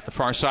Peterson at the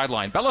far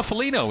sideline. Bella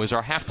Foligno is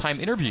our halftime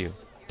interview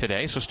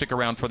today, so stick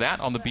around for that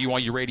on the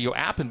BYU Radio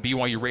app and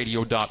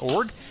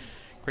BYURadio.org.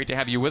 Great to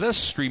have you with us.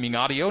 Streaming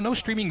audio, no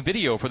streaming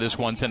video for this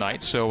one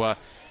tonight, so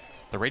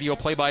the radio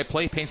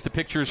play-by-play paints the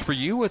pictures for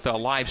you with a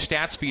live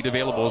stats feed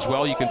available as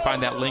well. You can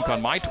find that link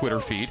on my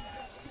Twitter feed.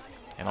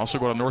 And also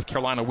go to North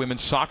Carolina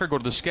Women's Soccer, go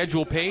to the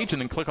schedule page,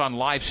 and then click on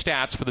live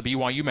stats for the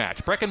BYU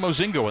match. Brecken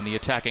Mozingo in the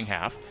attacking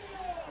half.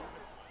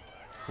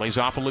 Lays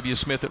off Olivia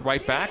Smith at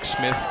right back.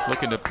 Smith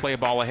looking to play a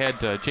ball ahead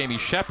to Jamie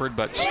Shepard,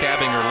 but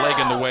stabbing her leg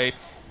in the way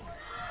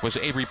was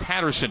Avery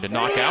Patterson to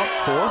knock out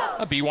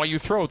for a BYU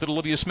throw that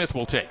Olivia Smith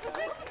will take.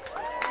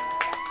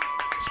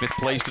 Smith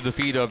plays to the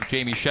feet of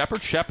Jamie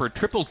Shepard. Shepard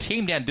triple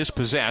teamed and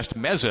dispossessed.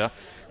 Meza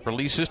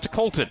releases to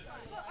Colton.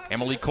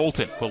 Emily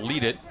Colton will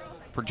lead it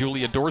for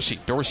Julia Dorsey.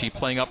 Dorsey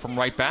playing up from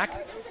right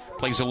back.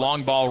 Plays a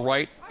long ball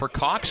right for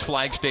Cox.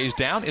 Flag stays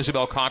down.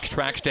 Isabel Cox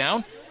tracks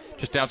down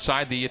just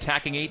outside the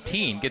attacking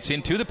 18. Gets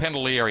into the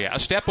penalty area. A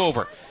step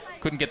over.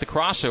 Couldn't get the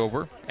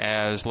crossover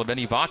as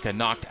Leveni Vaca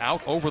knocked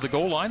out over the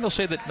goal line. They'll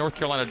say that North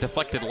Carolina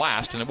deflected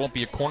last, and it won't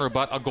be a corner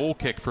but a goal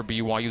kick for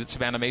BYU that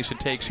Savannah Mason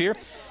takes here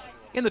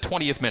in the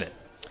 20th minute.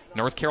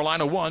 North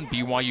Carolina 1,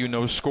 BYU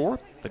no score.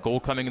 The goal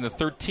coming in the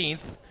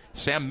 13th.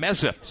 Sam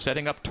Meza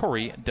setting up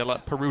Tori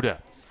Della Peruta.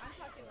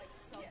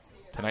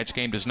 Tonight's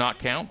game does not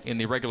count in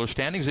the regular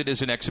standings. It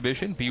is an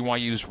exhibition.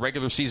 BYU's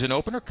regular season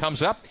opener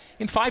comes up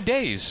in 5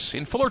 days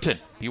in Fullerton.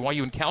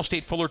 BYU and Cal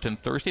State Fullerton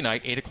Thursday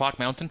night, 8 o'clock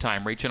Mountain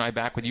Time. Rach and I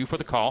back with you for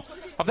the call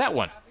of that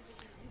one.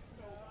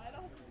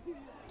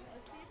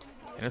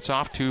 And it's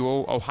off to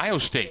Ohio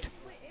State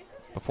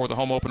before the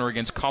home opener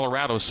against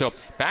Colorado. So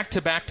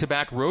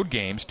back-to-back-to-back road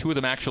games, 2 of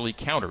them actually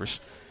counters.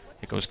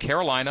 It goes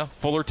Carolina,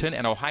 Fullerton,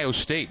 and Ohio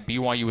State.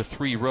 BYU with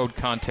 3 road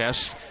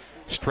contests.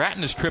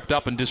 Stratton is tripped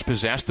up and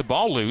dispossessed. The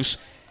ball loose.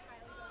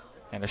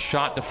 And a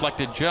shot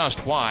deflected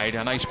just wide.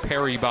 A nice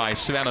parry by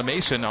Savannah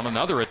Mason on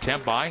another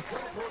attempt by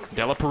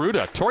Della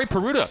Peruta. Tori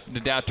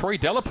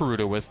Della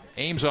Peruta with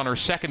aims on her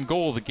second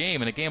goal of the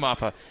game. And a game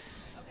off a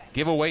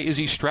giveaway.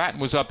 Izzy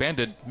Stratton was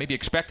upended. Maybe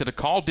expected a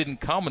call.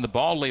 Didn't come. And the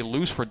ball lay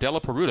loose for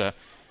Della Peruta,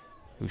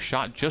 who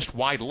shot just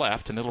wide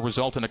left. And it'll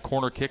result in a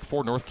corner kick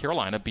for North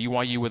Carolina.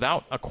 BYU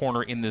without a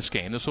corner in this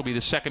game. This will be the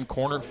second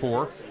corner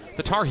for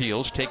the Tar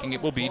Heels. Taking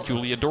it will be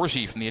Julia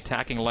Dorsey from the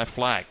attacking left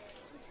flag.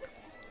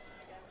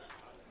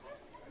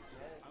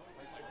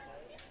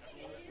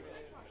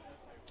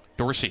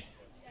 Dorsey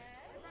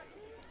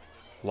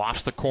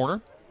lofts the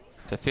corner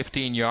to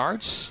 15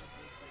 yards.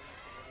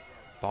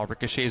 Ball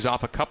ricochets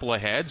off a couple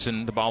of heads,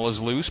 and the ball is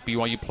loose.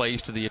 BYU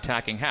plays to the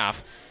attacking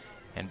half.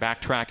 And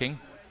backtracking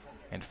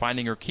and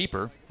finding her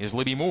keeper is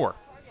Libby Moore.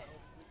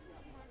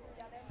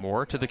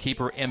 Moore to the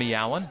keeper, Emmy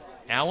Allen.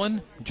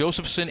 Allen,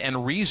 Josephson,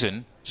 and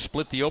Reason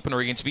split the opener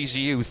against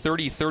VCU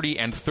 30, 30,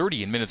 and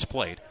 30 in minutes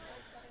played.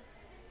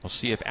 We'll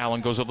see if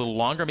Allen goes a little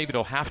longer, maybe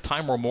till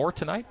halftime or more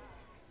tonight.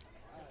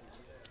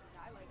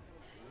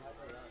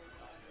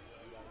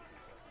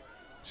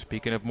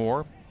 Speaking of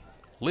Moore,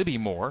 Libby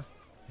Moore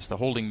is the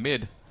holding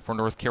mid for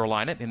North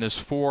Carolina in this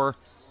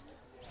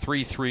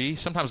 4-3-3,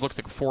 sometimes looks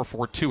like a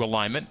 4-4-2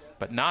 alignment,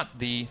 but not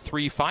the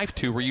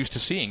 3-5-2 we're used to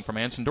seeing from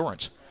Anson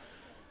Dorrance.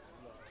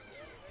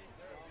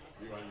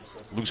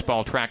 Loose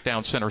ball tracked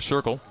down center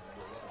circle.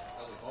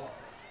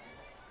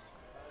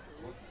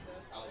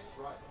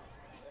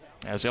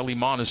 As Ellie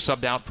Mon is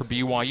subbed out for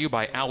BYU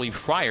by Allie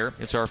Fryer.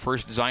 It's our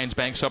first Zions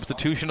Bank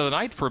substitution of the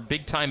night for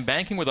big-time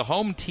banking with a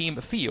home team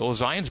feel.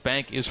 Zions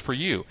Bank is for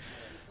you.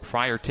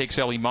 Fryer takes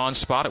Ellie Mon's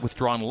spot at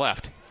withdrawn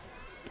left.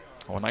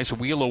 Oh, a nice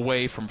wheel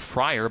away from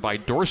Fryer by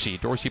Dorsey.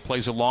 Dorsey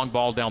plays a long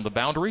ball down the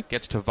boundary.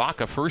 Gets to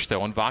Vaca first,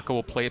 though, and Vaca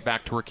will play it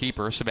back to her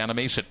keeper, Savannah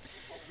Mason.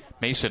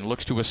 Mason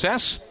looks to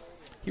assess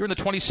here in the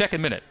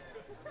 22nd minute.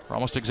 We're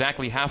almost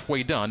exactly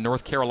halfway done.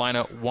 North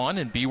Carolina 1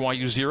 and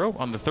BYU 0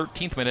 on the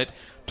 13th minute.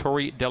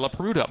 Tori Della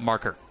Peruta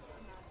marker.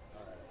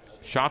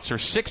 Shots are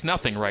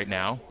 6-0 right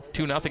now.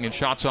 2-0 in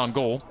shots on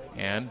goal.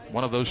 And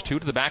one of those 2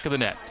 to the back of the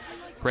net.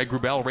 Greg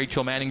Wrubell,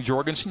 Rachel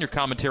Manning-Jorgensen, your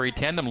commentary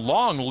tandem.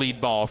 Long lead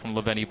ball from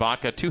Leveni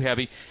Vaca. Too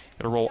heavy.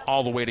 It'll roll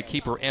all the way to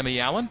keeper Emmy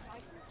Allen.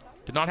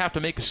 Did not have to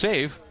make a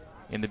save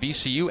in the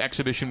VCU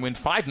exhibition win.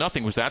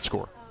 5-0 was that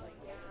score.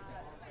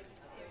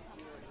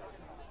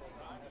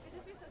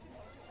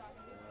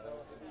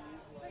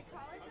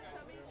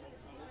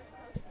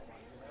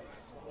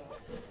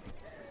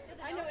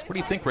 What do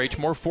you think, Rach?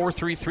 More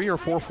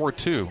 4-3-3 or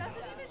 4-4-2?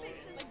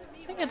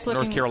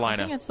 North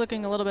Carolina. I think it's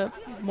looking a little bit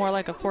more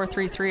like a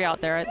 4-3-3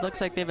 out there. It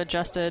looks like they've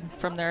adjusted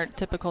from their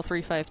typical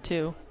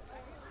 3-5-2.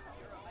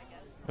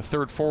 The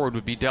third forward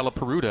would be Della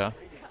Peruta,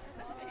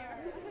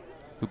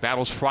 who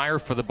battles Fryer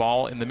for the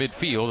ball in the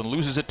midfield and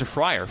loses it to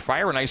Fryer.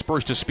 Fryer, a nice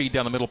burst of speed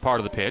down the middle part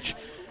of the pitch.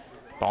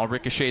 Ball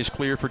ricochets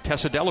clear for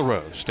Tessa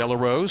Delarose.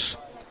 Delarose,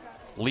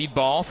 lead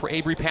ball for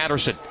Avery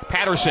Patterson.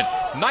 Patterson,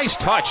 nice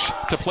touch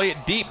to play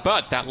it deep,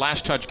 but that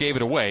last touch gave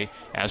it away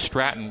as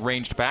Stratton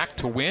ranged back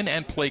to win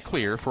and play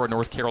clear for a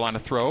North Carolina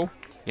throw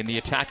in the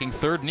attacking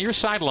third near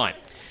sideline.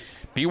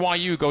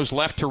 BYU goes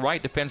left to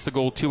right, defends the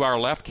goal to our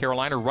left.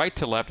 Carolina right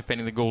to left,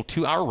 defending the goal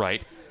to our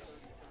right.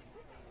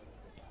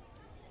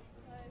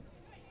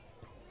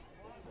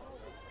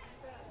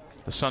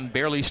 The sun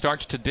barely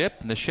starts to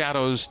dip, and the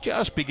shadows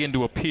just begin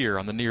to appear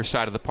on the near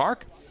side of the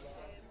park.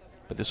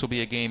 But this will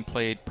be a game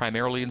played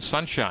primarily in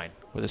sunshine,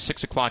 with a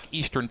 6 o'clock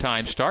Eastern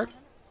time start.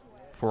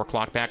 4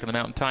 o'clock back in the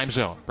Mountain Time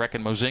Zone.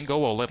 Brecken Mozingo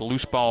will let a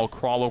loose ball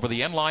crawl over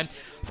the end line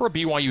for a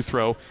BYU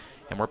throw,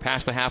 and we're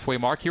past the halfway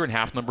mark here in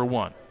half number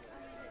 1.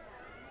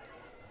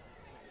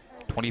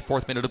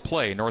 24th minute of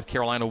play. North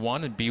Carolina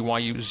 1 and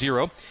BYU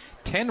 0.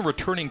 10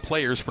 returning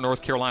players for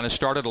North Carolina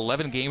started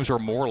 11 games or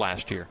more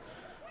last year.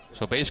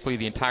 So basically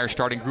the entire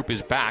starting group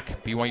is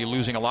back. BYU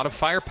losing a lot of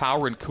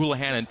firepower in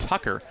Coulihan and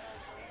Tucker.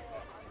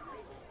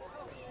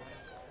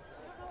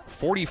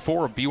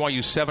 44 of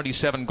BYU's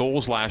 77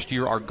 goals last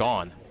year are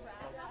gone.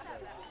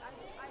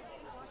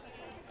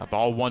 A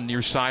ball won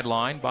near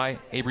sideline by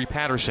Avery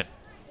Patterson.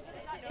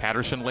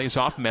 Patterson lays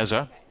off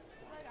Meza.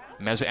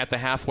 Meza at the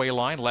halfway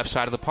line, left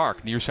side of the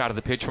park, near side of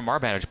the pitch from our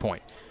vantage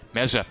point.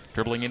 Meza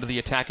dribbling into the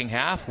attacking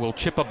half, will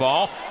chip a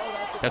ball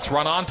that's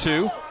run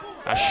onto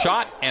a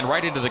shot and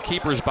right into the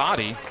keeper's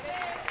body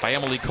by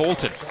Emily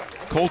Colton.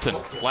 Colton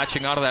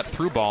latching onto that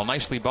through ball,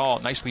 nicely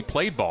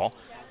played ball.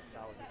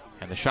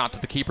 And the shot to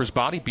the keeper's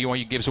body,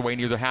 BYU gives away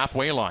near the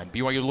halfway line.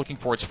 BYU looking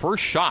for its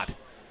first shot.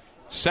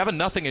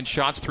 7-0 in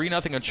shots,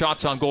 3-0 in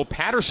shots on goal.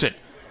 Patterson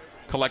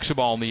collects the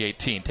ball in the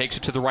 18, takes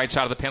it to the right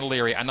side of the penalty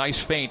area. A nice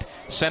feint,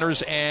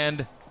 centers,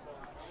 and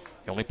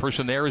the only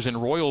person there is in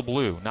royal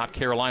blue, not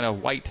Carolina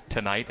white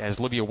tonight, as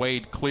Olivia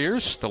Wade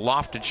clears. The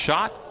lofted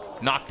shot,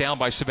 knocked down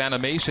by Savannah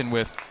Mason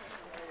with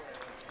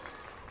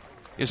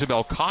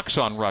Isabel Cox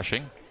on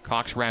rushing.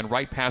 Cox ran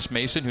right past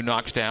Mason, who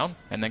knocks down,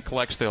 and then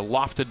collects the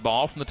lofted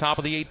ball from the top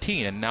of the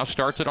 18, and now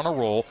starts it on a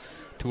roll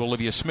to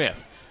Olivia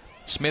Smith.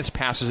 Smith's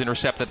pass is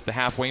intercepted at the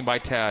halfway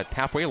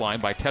line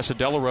by Tessa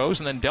Delarose,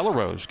 and then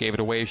Delarose gave it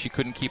away as she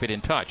couldn't keep it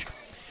in touch.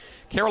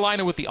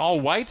 Carolina with the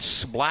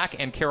all-whites, black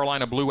and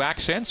Carolina blue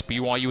accents.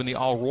 BYU in the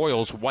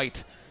all-royals,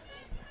 white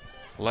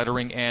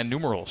lettering and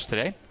numerals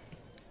today.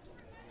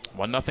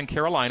 1-0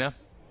 Carolina,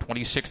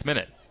 26th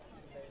minute.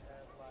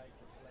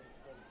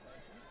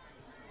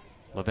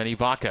 Leveni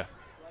Vaca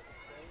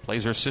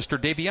plays her sister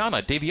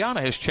Daviana. Daviana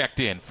has checked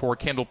in for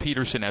Kendall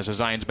Peterson as a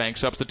Zions Bank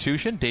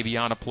substitution.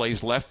 Daviana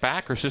plays left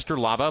back. Her sister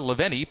Lava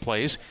Leveni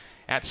plays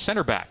at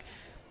center back.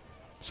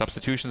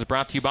 Substitutions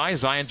brought to you by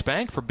Zions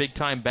Bank. For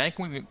big-time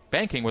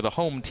banking with a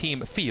home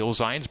team feel,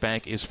 Zions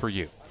Bank is for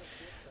you.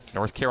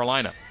 North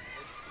Carolina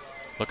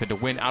looking to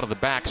win out of the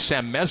back.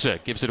 Sam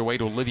Meza gives it away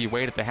to Olivia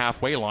Wade at the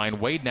halfway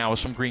line. Wade now with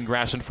some green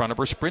grass in front of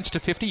her. Sprints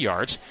to 50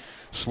 yards.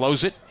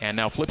 Slows it and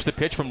now flips the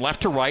pitch from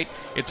left to right.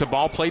 It's a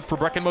ball played for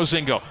Brecken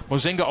Mozingo.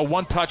 Mozingo, a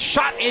one-touch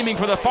shot aiming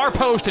for the far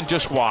post and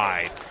just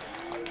wide.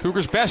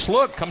 Cougars' best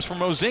look comes from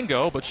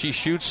Mozingo, but she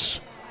shoots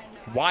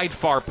wide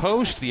far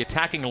post, the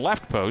attacking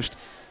left post,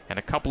 and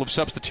a couple of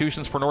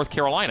substitutions for North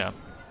Carolina.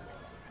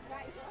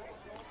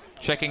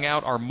 Checking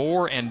out are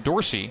Moore and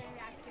Dorsey.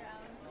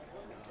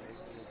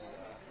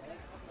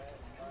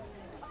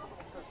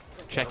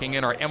 Checking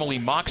in are Emily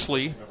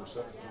Moxley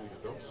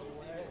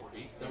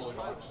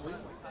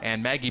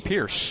and Maggie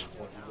Pierce.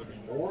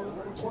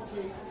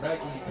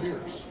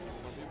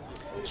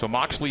 So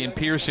Moxley and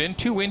Pierce in,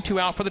 2 in, 2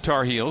 out for the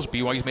Tar Heels.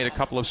 BYU's made a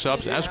couple of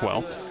subs as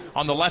well.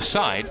 On the left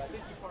side,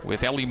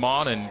 with Ellie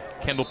Mon and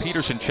Kendall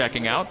Peterson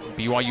checking out.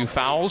 BYU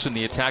fouls in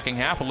the attacking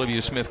half.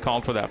 Olivia Smith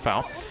called for that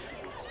foul.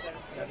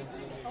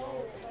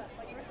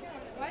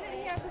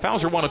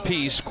 Fouls are 1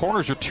 apiece.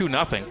 Corners are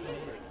 2-0.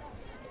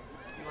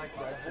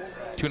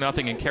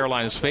 2-0 in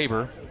Carolina's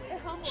favor.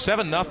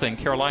 7-0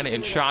 Carolina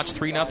in shots,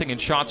 3-0 in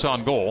shots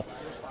on goal,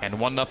 and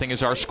 1-0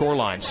 is our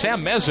scoreline.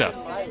 Sam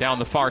Meza down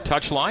the far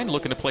touchline,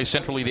 looking to play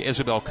centrally to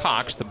Isabel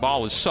Cox. The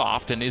ball is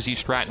soft, and Izzy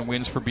Stratton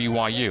wins for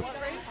BYU.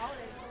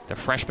 The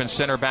freshman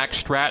center back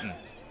Stratton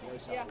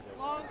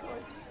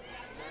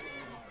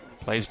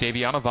plays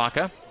Daviana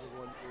Vaca.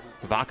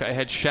 Vaca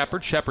ahead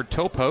Shepard. Shepard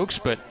toe pokes,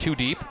 but too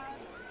deep.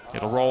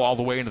 It'll roll all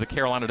the way into the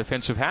Carolina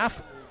defensive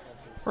half,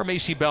 where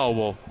Macy Bell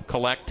will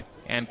collect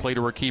and play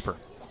to her keeper.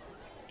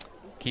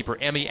 Keeper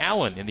Emmy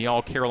Allen in the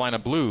all-Carolina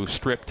blue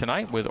strip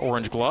tonight with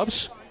orange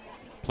gloves.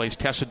 Plays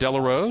Tessa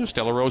Delarose.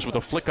 Delarose with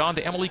a flick on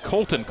to Emily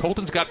Colton.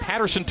 Colton's got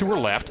Patterson to her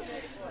left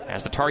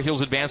as the Tar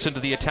Heels advance into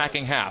the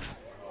attacking half.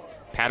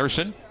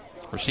 Patterson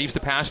receives the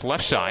pass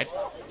left side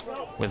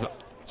with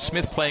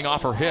Smith playing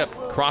off her hip,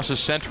 crosses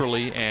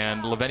centrally,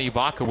 and Leveni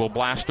Vaca will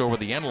blast over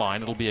the end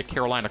line. It'll be a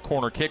Carolina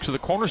corner kick. So the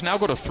corners now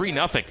go to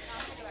 3-0.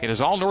 It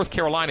is all North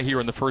Carolina here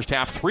in the first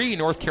half. 3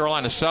 North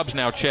Carolina subs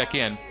now check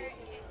in.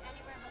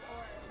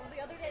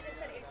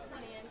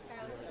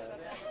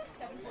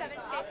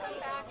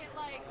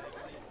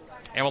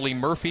 Emily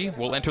Murphy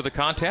will enter the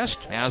contest,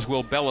 as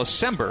will Bella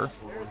Sember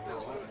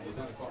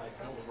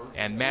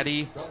and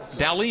Maddie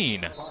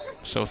Daleen.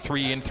 So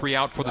 3 in, 3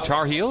 out for the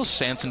Tar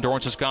Heels. Anson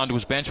Dorrance has gone to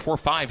his bench for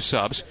 5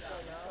 subs.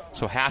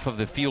 So half of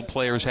the field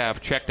players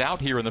have checked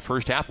out here in the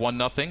first half.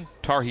 1-0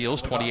 Tar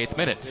Heels, 28th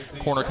minute.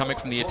 Corner coming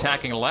from the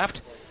attacking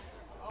left.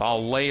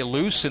 Ball lay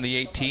loose in the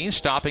 18,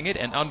 stopping it,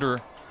 and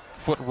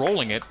underfoot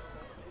rolling it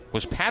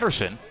was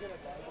Patterson.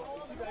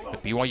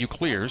 But BYU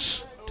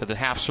clears to the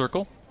half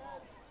circle.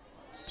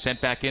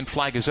 Sent back in,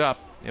 flag is up.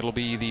 It'll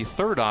be the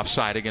 3rd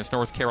offside against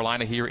North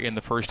Carolina here in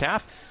the first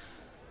half.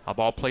 A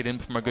ball played in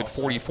from a good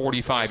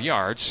 40-45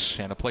 yards,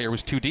 and a player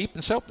was too deep,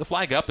 and so the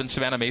flag up, and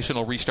Savannah Mason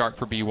will restart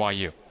for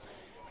BYU.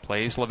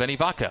 Plays Leveni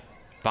Vaca.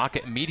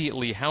 Vaca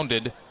immediately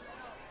hounded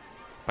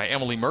by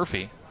Emily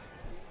Murphy.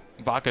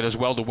 Vaca does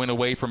well to win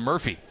away from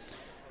Murphy.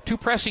 2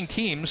 pressing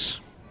teams,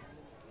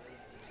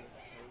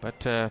 but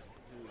the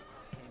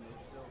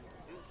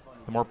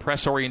more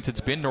press-oriented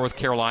it's been North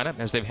Carolina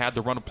as they've had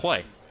the run of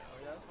play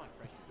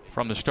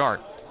from the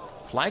start.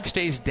 Flag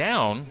stays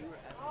down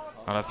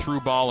on a through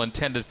ball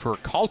intended for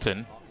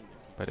Carlton,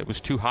 but it was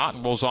too hot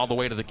and rolls all the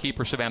way to the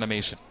keeper, Savannah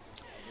Mason.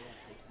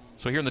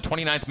 So here in the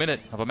 29th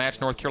minute of a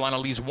match, North Carolina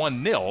leads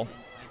 1-0.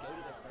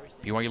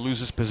 BYU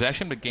loses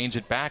possession but gains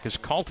it back as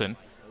Carlton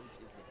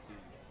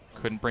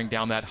couldn't bring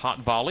down that hot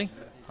volley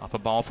off a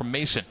ball from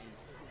Mason.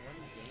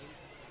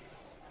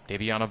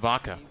 Daviana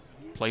Vaca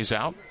plays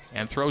out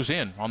and throws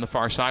in on the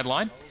far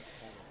sideline.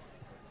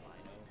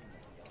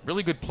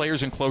 Really good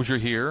players enclosure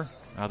here.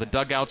 The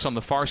dugouts on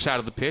the far side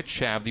of the pitch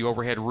have the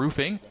overhead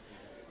roofing.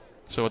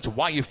 So it's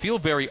why you feel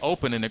very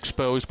open and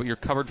exposed, but you're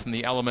covered from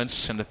the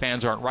elements and the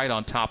fans aren't right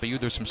on top of you.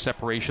 There's some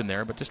separation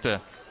there, but just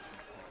a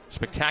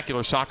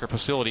spectacular soccer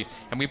facility.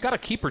 And we've got a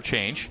keeper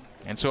change,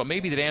 and so it may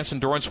be that Anson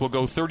Dorrance will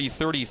go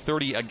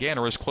 30-30-30 again,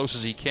 or as close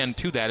as he can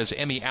to that, as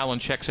Emmy Allen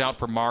checks out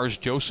for Mars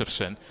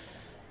Josephson.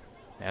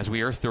 As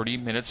we are 30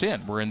 minutes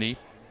in. We're in the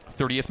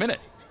 30th minute.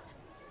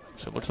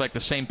 So it looks like the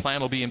same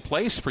plan will be in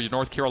place for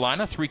North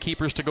Carolina. 3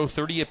 keepers to go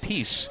 30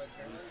 apiece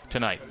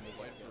tonight.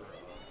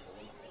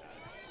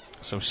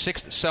 So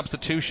 6th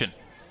substitution.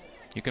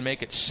 You can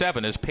make it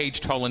 7 as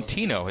Paige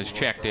Tolentino has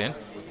checked in.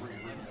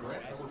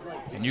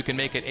 And you can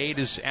make it 8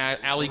 as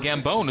Ali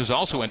Gambone has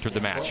also entered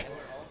the match.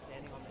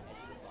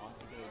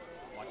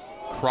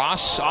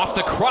 Cross off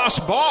the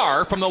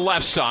crossbar from the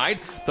left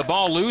side. The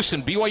ball loose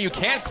and BYU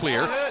can't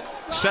clear.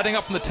 Setting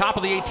up from the top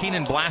of the 18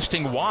 and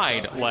blasting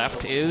wide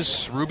left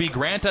is Ruby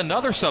Grant,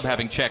 another sub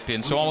having checked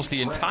in. So almost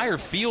the entire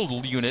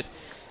field unit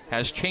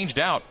has changed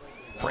out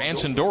for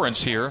Anson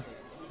Dorrance here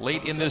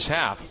late in this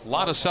half. A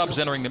lot of subs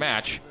entering the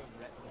match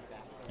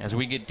as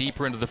we get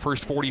deeper into the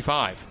first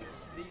 45.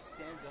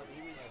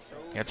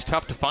 It's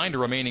tough to find a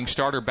remaining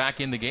starter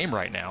back in the game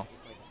right now.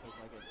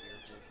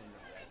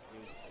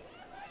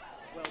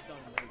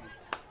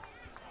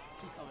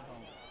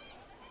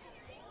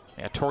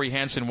 Yeah, Tori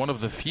Hansen, one of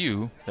the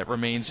few that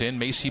remains in.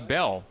 Macy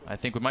Bell, I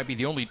think it might be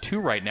the only 2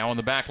 right now on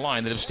the back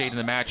line that have stayed in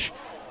the match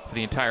for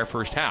the entire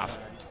first half.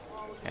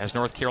 As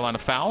North Carolina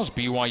fouls,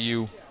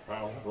 BYU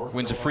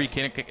wins a free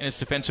kick in its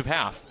defensive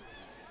half.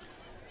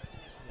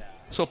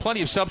 So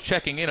plenty of subs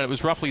checking in. It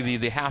was roughly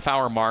the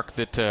half-hour mark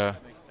that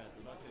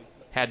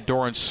had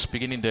Dorrance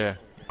beginning to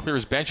clear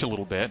his bench a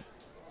little bit.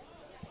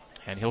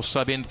 And he'll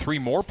sub in 3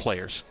 more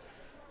players.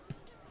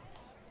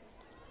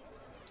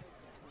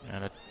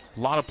 And a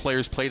lot of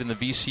players played in the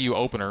VCU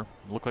opener.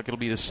 Look like it'll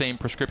be the same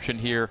prescription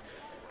here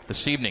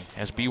this evening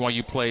as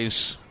BYU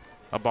plays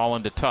a ball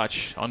into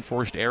touch.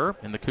 Unforced error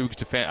in the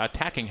Cougs'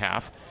 attacking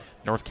half.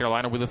 North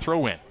Carolina with a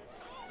throw-in.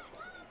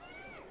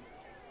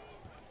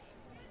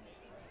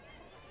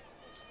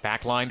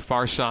 Backline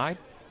far side.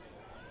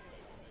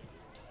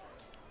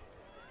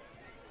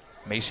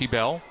 Macy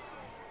Bell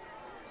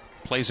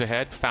plays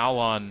ahead. Foul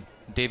on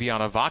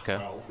Daviana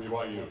Vaca.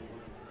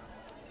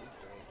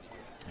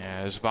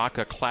 As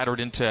Vaca clattered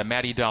into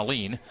Maddie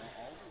Daleen.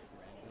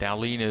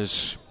 Daleen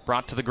is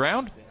brought to the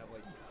ground.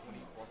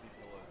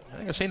 I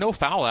think I say no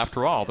foul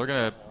after all. They're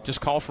going to just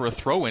call for a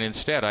throw-in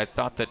instead. I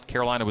thought that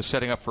Carolina was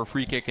setting up for a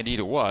free kick. Indeed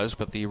it was,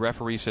 but the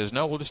referee says,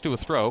 no, we'll just do a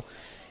throw.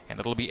 And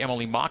it'll be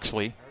Emily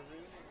Moxley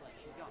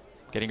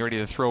getting ready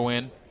to throw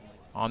in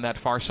on that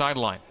far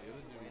sideline.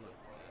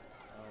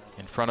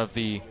 In front of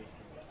the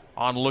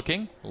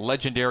onlooking,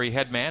 legendary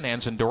headman,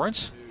 Anson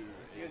Dorrance.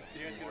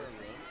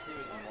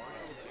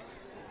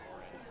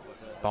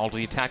 Ball to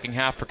the attacking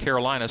half for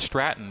Carolina.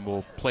 Stratton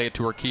will play it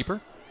to her keeper.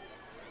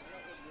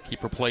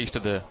 Keeper plays to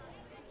the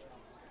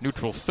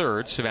neutral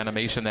third. Savannah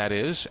Mason, that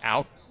is,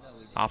 out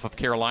off of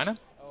Carolina.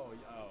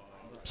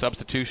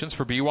 Substitutions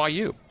for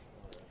BYU.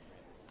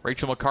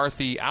 Rachel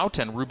McCarthy out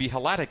and Ruby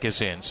Halatic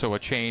is in. So a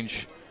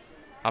change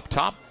up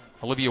top.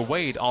 Olivia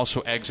Wade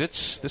also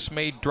exits. This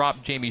may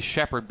drop Jamie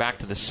Shepard back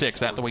to the 6.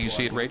 That the way you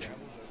see it, Rach?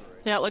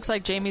 Yeah, it looks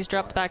like Jamie's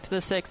dropped back to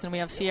the 6, and we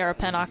have Sierra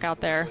Pennock out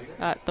there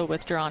at the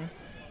withdrawn.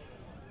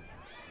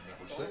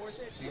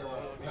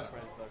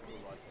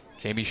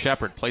 Jamie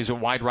Shepard plays it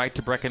wide right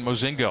to Brecken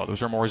Mozingo.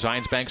 Those are more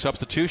Zions Bank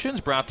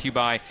substitutions, brought to you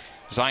by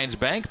Zions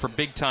Bank. For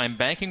big-time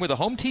banking with a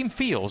home team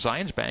feel,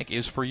 Zions Bank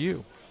is for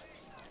you.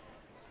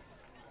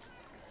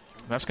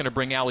 That's going to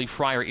bring Allie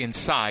Fryer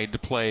inside to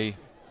play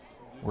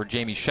where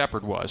Jamie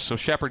Shepard was. So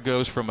Shepard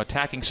goes from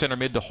attacking center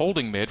mid to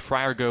holding mid.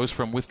 Fryer goes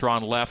from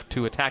withdrawn left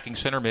to attacking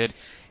center mid.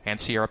 And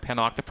Sierra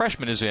Pennock, the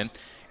freshman, is in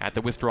at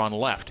the withdrawn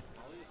left.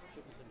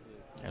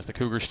 As the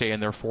Cougars stay in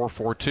their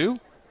 4-4-2.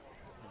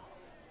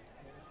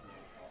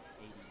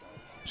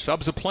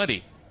 Subs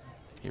aplenty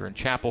here in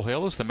Chapel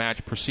Hill as the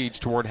match proceeds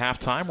toward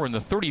halftime. We're in the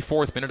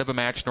 34th minute of a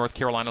match. North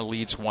Carolina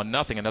leads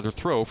 1-0. Another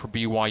throw for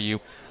BYU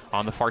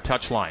on the far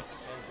touchline.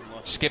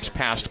 Skips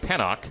past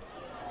Pennock.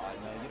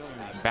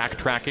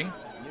 Backtracking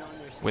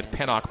with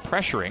Pennock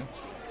pressuring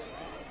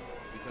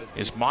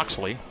is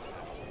Moxley.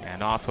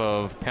 And off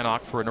of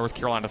Pennock for a North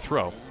Carolina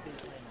throw.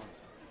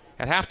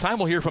 At halftime,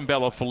 we'll hear from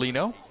Bella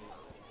Folino.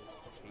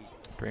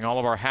 During all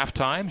of our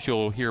halftimes,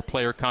 you'll hear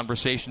player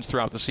conversations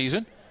throughout the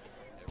season.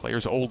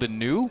 Players old and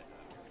new.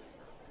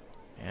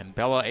 And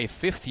Bella, a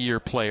fifth-year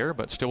player,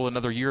 but still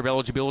another year of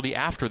eligibility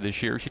after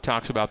this year. She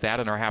talks about that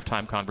in our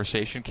halftime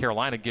conversation.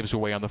 Carolina gives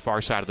away on the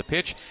far side of the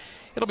pitch.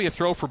 It'll be a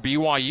throw for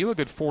BYU, a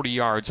good 40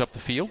 yards up the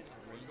field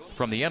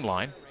from the end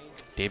line.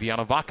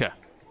 Daviana Vaca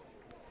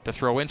to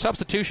throw in.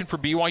 Substitution for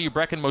BYU,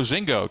 Brecken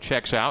Mozingo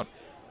checks out.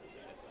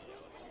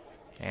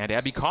 And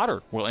Abby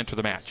Cotter will enter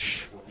the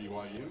match.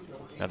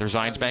 Another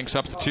Zions Bank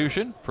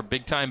substitution for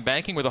big-time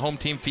banking with a home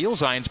team feel.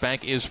 Zions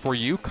Bank is for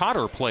you.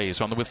 Cotter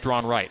plays on the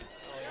withdrawn right.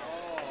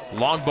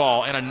 Long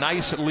ball and a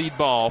nice lead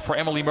ball for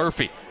Emily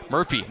Murphy.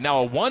 Murphy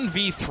now a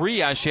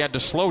 1v3 as she had to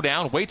slow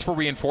down, waits for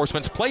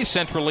reinforcements, plays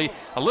centrally,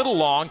 a little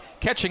long,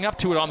 catching up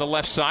to it on the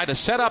left side. A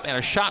setup and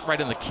a shot right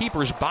in the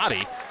keeper's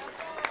body.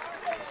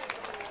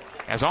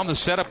 As on the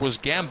setup was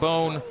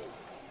Gambone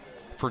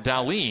for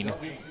Darlene.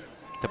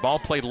 The ball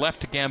played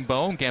left to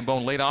Gambone.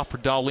 Gambone laid off for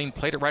Darlene,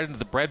 played it right into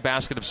the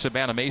breadbasket of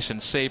Savannah Mason.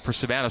 Save for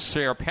Savannah.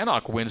 Sarah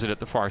Pennock wins it at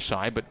the far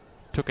side, but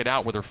took it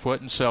out with her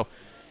foot, and so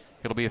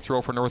it'll be a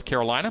throw for North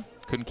Carolina.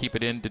 Couldn't keep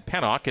it in, did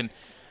Pennock. And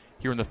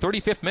here in the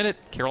 35th minute,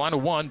 Carolina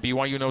won.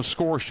 BYU no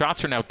score.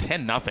 Shots are now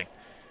 10-0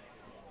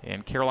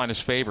 in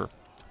Carolina's favor.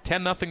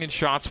 10-0 in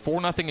shots,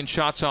 4-0 in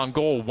shots on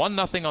goal,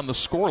 1-0 on the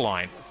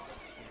scoreline.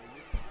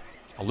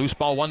 A loose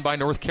ball won by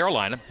North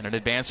Carolina and an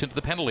advance into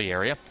the penalty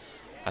area.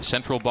 A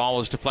central ball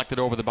is deflected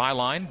over the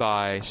byline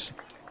by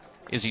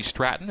Izzy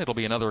Stratton. It'll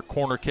be another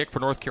corner kick for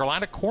North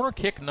Carolina. Corner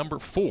kick number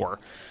 4.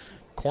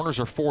 Corners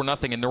are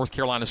 4-0 in North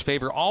Carolina's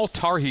favor. All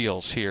Tar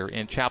Heels here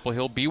in Chapel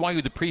Hill.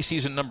 BYU the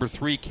preseason number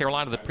 3.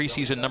 Carolina the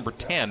preseason number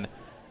 10.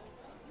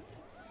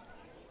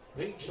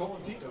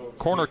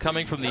 Corner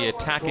coming from the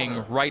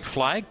attacking right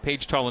flag.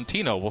 Paige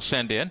Tolentino will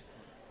send in.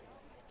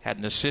 Had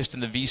an assist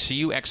in the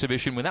VCU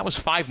exhibition when that was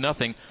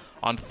 5-0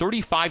 on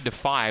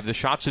 35-5. The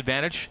shots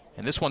advantage,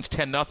 and this one's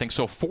 10-0.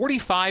 So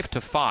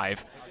 45-5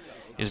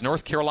 is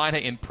North Carolina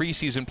in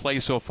preseason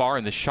play so far,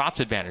 and the shots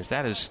advantage.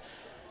 That is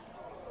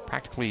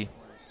practically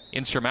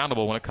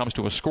insurmountable when it comes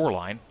to a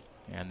scoreline.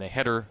 And the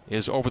header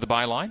is over the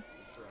byline,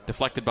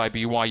 deflected by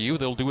BYU.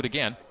 They'll do it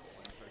again.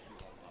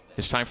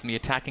 This time from the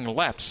attacking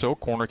left, so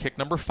corner kick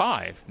number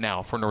 5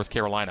 now for North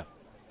Carolina.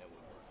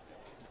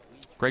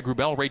 Greg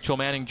Wrubell, Rachel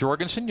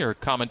Manning-Jorgensen, your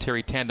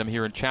commentary tandem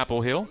here in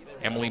Chapel Hill.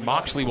 Emily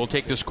Moxley will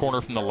take this corner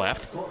from the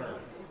left.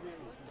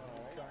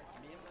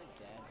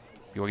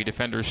 BYU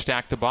defenders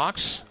stack the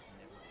box.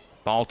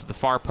 Ball to the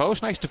far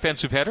post. Nice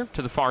defensive header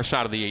to the far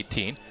side of the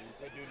 18.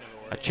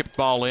 A chipped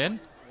ball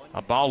in.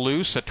 A ball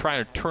loose.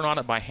 Trying to turn on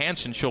it by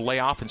Hansen. She'll lay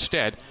off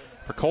instead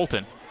for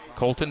Colton.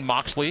 Colton,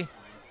 Moxley,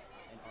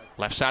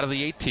 left side of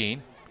the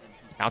 18.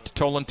 Out to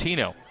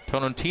Tolentino.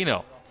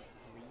 Tolentino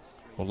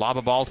will lob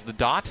a ball to the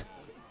dot.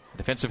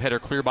 Defensive header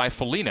clear by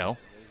Folino.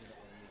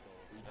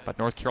 But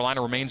North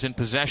Carolina remains in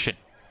possession.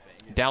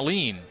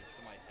 Darlene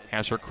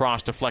has her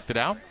cross deflected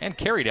out and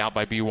carried out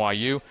by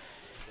BYU.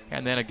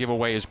 And then a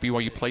giveaway as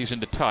BYU plays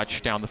into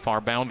touch down the far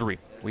boundary.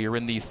 We are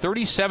in the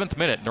 37th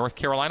minute. North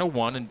Carolina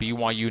 1 and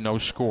BYU no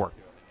score.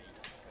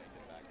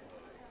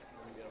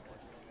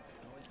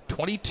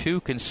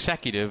 22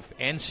 consecutive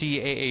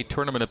NCAA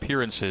tournament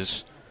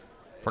appearances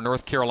for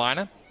North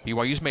Carolina.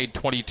 BYU's made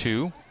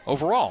 22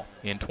 overall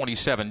in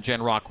 27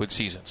 Jen Rockwood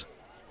seasons.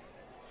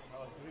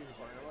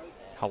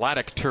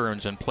 Hladek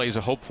turns and plays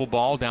a hopeful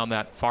ball down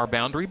that far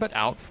boundary, but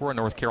out for a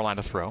North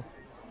Carolina throw.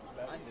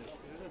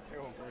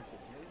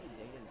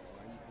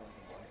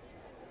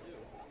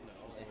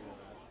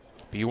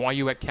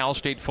 BYU at Cal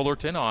State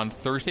Fullerton on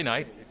Thursday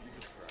night.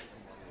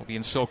 We'll be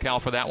in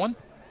SoCal for that one.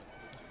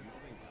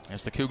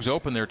 As the Cougs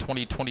open their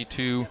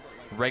 2022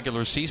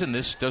 regular season,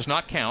 this does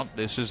not count.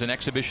 This is an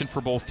exhibition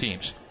for both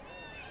teams.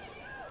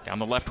 Down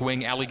the left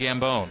wing, Ali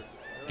Gambone.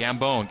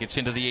 Gambone gets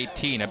into the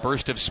 18, a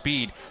burst of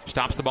speed,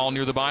 stops the ball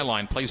near the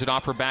byline, plays it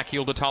off her back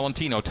heel to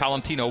Tolentino.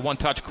 Tolentino,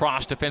 one-touch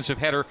cross, defensive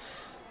header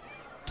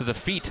to the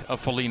feet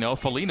of Folino.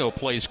 Folino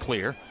plays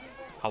clear.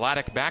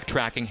 Haladic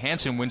backtracking.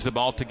 Hansen wins the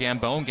ball to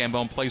Gambone.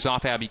 Gambone plays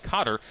off Abby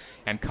Cotter,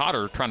 and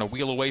Cotter trying to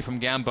wheel away from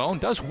Gambone.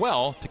 Does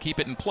well to keep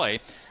it in play,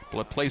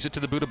 but plays it to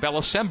the boot of Bella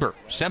Sember.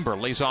 Sember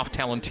lays off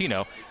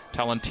Talentino.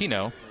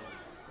 Talentino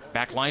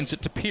backlines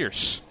it to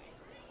Pierce.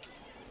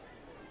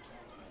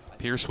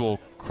 Pierce will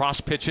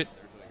cross-pitch it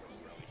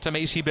to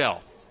Macy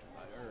Bell.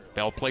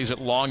 Bell plays it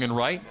long and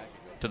right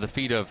to the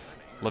feet of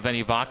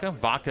Leveni Vaca.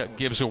 Vaca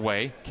gives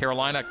away.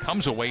 Carolina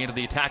comes away into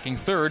the attacking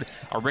third.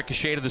 A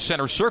ricochet to the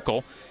center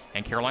circle.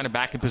 And Carolina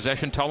back in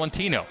possession.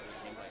 Tolentino.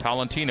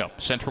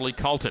 Centrally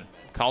Carlton.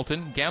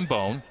 Carlton,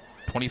 Gambone.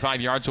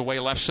 25 yards away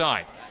left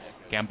side.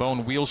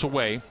 Gambone wheels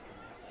away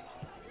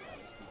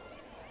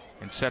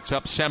and sets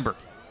up Sember.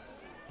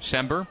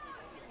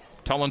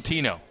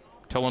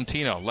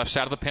 Tolentino, left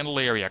side of the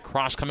penalty area.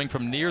 Cross coming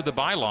from near the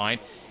byline.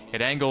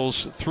 It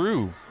angles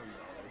through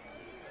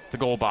the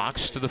goal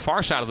box to the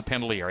far side of the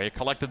penalty area.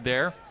 Collected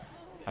there.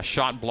 A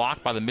shot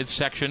blocked by the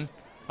midsection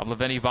of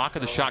Leveni Vaca.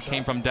 The shot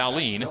came from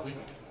Dowleen.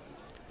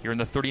 Here in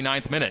the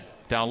 39th minute,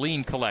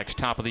 Dowleen collects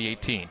top of the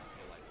 18.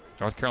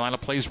 North Carolina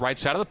plays right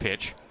side of the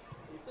pitch.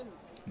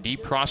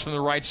 Deep cross from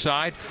the right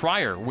side.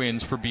 Fryer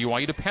wins for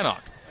BYU to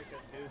Pennock.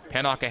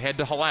 Pennock ahead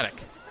to Haladic.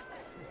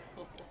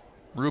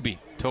 Ruby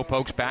toe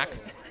pokes back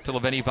to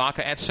Leveni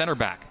Vaca at center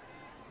back.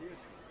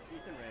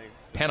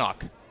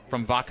 Pennock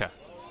from Vaca.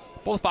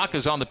 Both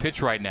Vacas on the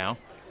pitch right now.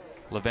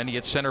 Leveni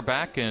at center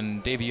back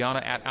and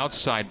Daviana at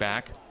outside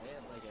back.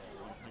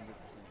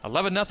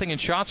 11-0 in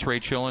shots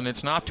ratio, and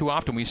it's not too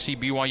often we see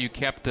BYU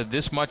kept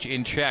this much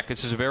in check.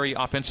 This is a very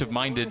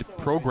offensive-minded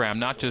program,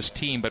 not just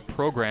team, but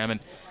program, and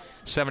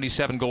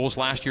 77 goals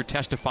last year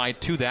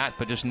testified to that,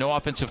 but just no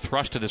offensive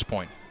thrust to this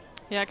point.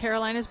 Yeah,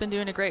 Carolina's been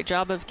doing a great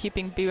job of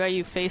keeping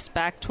BYU faced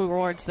back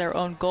towards their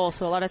own goal.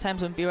 So a lot of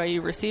times when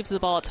BYU receives the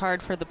ball, it's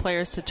hard for the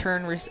players to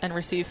turn and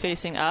receive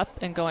facing up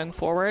and going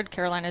forward.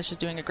 Carolina's just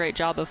doing a great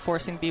job of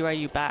forcing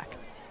BYU back.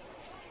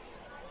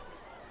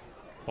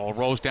 Ball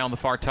rolls down the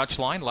far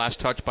touchline. Last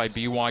touch by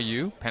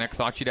BYU. Pennock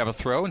thought she'd have a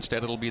throw.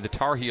 Instead, it'll be the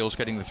Tar Heels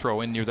getting the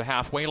throw in near the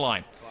halfway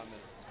line.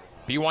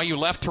 BYU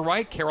left to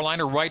right,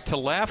 Carolina right to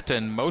left,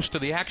 and most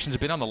of the action's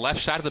been on the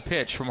left side of the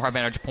pitch from our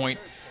vantage point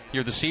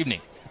here this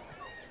evening.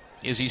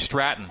 Izzy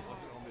Stratton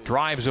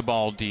drives a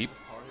ball deep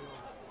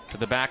to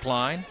the back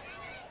line.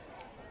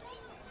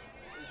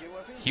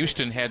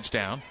 Houston heads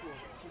down.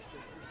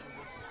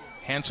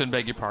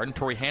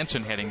 Tori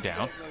Hansen heading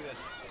down.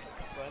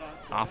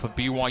 Off of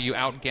BYU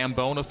out,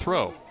 Gambone, a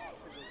throw.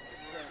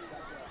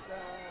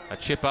 A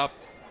chip up,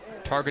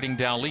 targeting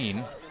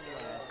Dowleen.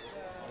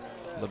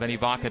 Leveni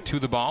Vaca to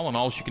the ball, and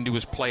all she can do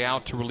is play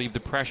out to relieve the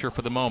pressure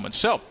for the moment.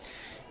 So,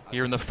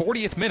 here in the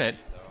 40th minute,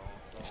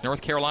 it's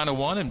North Carolina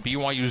 1 and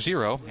BYU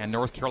 0, and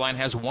North Carolina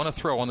has won a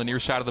throw on the near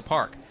side of the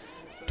park.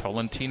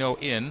 Tolentino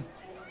in.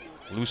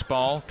 Loose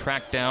ball,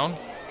 tracked down.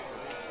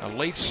 A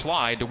late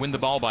slide to win the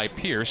ball by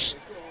Pierce.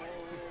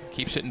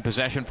 Keeps it in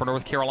possession for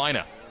North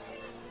Carolina.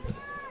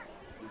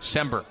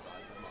 Sember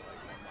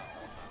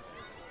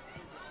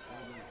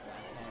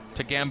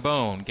to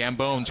Gambone.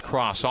 Gambone's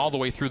cross all the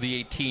way through the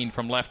 18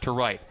 from left to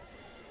right.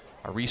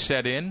 A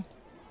reset in.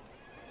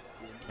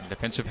 And a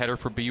defensive header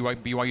for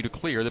BYU to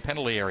clear the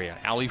penalty area.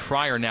 Allie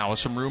Fryer now with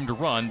some room to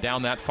run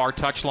down that far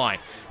touchline.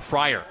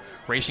 Fryer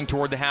racing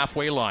toward the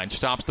halfway line.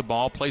 Stops the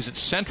ball, plays it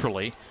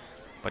centrally,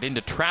 but into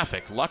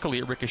traffic. Luckily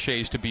it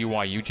ricochets to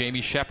BYU.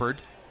 Jamie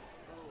Shepard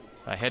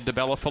ahead to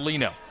Bella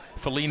Foligno.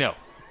 Foligno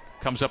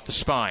comes up the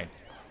spine.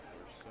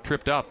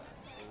 Tripped up.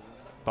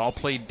 Ball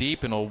played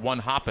deep and will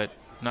one-hop it.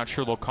 Not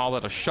sure they'll call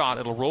that a shot.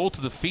 It'll roll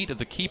to the feet of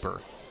the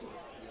keeper.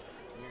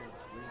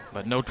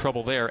 But no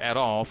trouble there at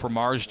all for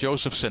Mars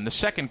Josephson, the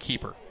second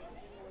keeper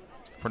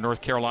for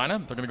North Carolina.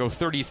 They're going to go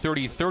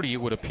 30-30-30, it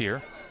would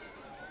appear.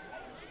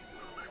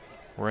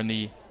 We're in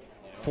the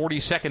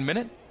 42nd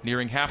minute,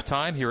 nearing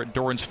halftime here at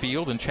Dorrance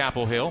Field in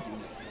Chapel Hill.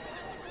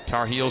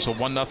 Tar Heels a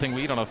 1-0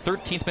 lead on a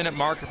 13th-minute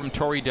marker from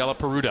Tori Della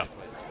Peruta.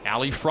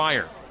 Allie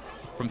Fryer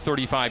from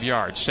 35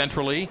 yards.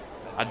 Centrally,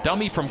 a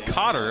dummy from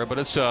Cotter, but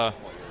it's a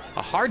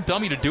hard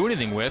dummy to do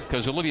anything with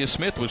because Olivia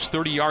Smith was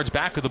 30 yards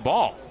back of the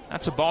ball.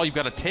 That's a ball you've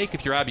got to take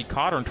if you're Abby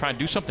Cotter and try and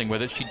do something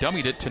with it. She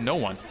dummied it to no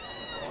one.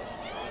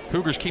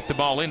 Cougars keep the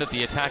ball in at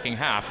the attacking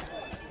half.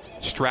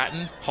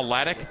 Stratton,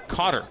 Haladic,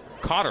 Cotter.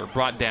 Cotter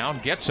brought down,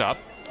 gets up,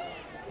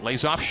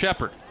 lays off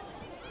Shepard.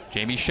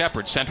 Jamie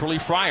Shepard, centrally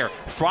Fryer.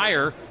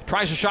 Fryer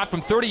tries a shot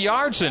from 30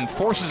 yards and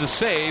forces a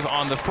save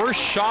on the first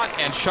shot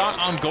and shot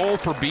on goal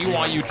for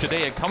BYU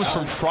today. It comes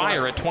from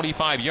Fryer at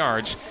 25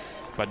 yards,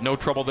 but no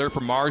trouble there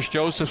for Mars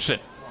Josephson.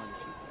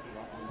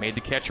 Made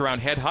the catch around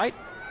head height.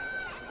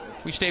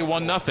 We stay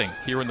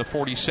 1-0 here in the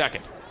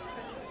 42nd.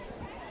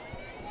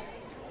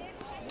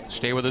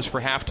 Stay with us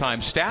for halftime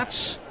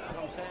stats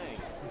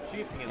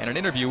and an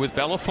interview with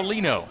Bella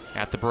Foligno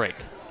at the break.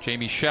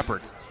 Jamie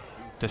Shepard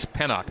to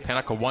Pennock.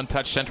 Pennock a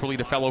one-touch centrally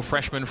to fellow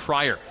freshman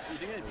Fryer.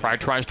 Fryer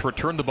tries to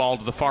return the ball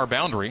to the far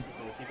boundary.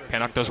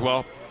 Pennock does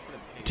well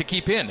to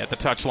keep in at the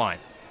touchline.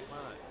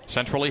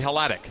 Centrally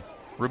Haladic.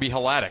 Ruby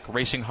Hladik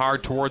racing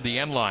hard toward the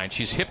end line.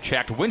 She's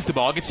hip-checked, wins the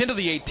ball, gets into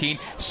the 18,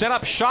 set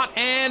up, shot,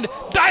 and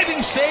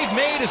diving save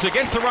made is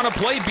against the run of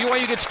play.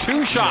 BYU gets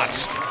 2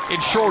 shots in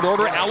short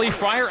order. Allie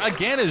Fryer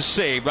again is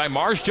saved by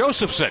Mars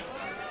Josephson.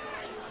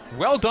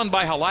 Well done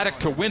by Hladik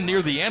to win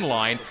near the end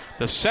line.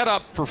 The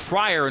setup for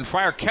Fryer, and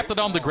Fryer kept it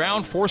on the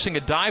ground, forcing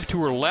a dive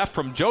to her left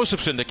from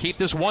Josephson to keep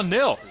this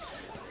 1-0.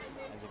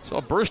 So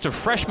a burst of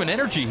freshman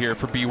energy here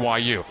for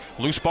BYU.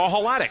 Loose ball,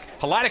 Hladik.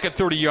 Hladik at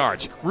 30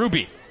 yards.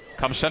 Ruby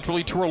comes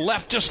centrally to her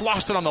left, just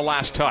lost it on the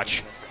last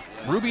touch.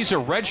 Ruby's a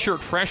redshirt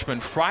freshman.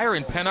 Fryer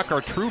and Pennock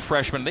are true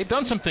freshmen. They've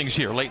done some things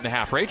here late in the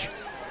half, Rach.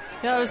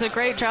 Yeah, it was a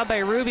great job by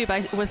Ruby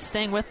with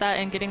staying with that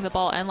and getting the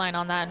ball end line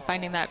on that and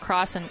finding that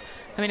cross. And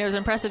I mean, it was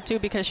impressive too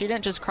because she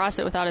didn't just cross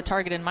it without a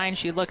target in mind.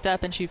 She looked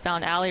up and she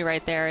found Allie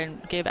right there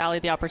and gave Allie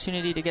the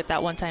opportunity to get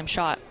that one-time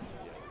shot.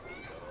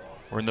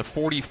 We're in the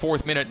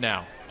 44th minute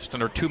now. Just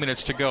under 2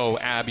 minutes to go.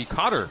 Abby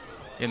Cotter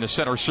in the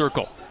center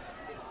circle.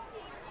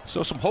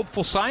 So some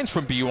hopeful signs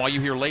from BYU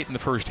here late in the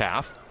first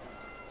half.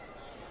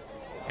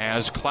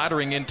 As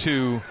clattering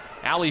into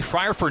Allie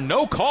Fryer for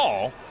no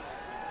call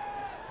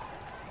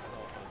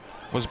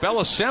was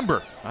Bella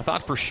Sember. I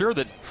thought for sure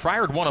that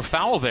Fryer had won a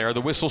foul there.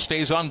 The whistle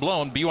stays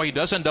unblown. BYU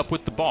does end up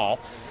with the ball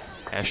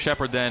as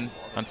Shepard then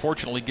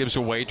unfortunately gives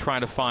away,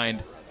 trying to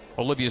find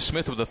Olivia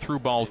Smith with a through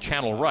ball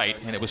channel right,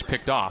 and it was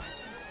picked off.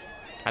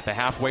 At the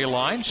halfway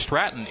line,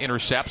 Stratton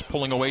intercepts,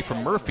 pulling away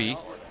from Murphy.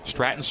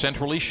 Stratton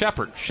centrally,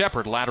 Shepard.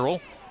 Shepard lateral,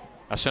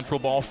 a central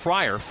ball,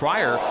 Fryer.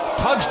 Fryer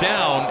tugs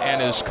down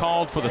and is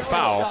called for the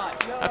foul.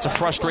 That's a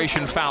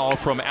frustration foul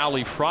from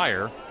Allie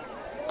Fryer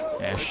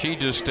as she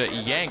just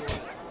yanked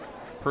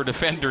her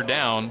defender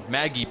down,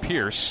 Maggie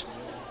Pierce,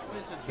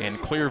 in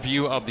clear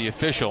view of the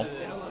official.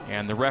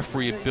 And the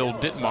referee, Bill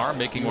Dittmar,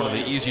 making one of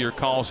the easier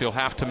calls he'll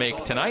have to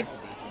make tonight.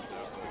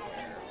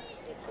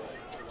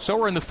 So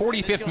we're in the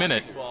 45th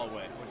minute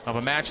of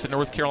a match that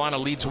North Carolina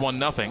leads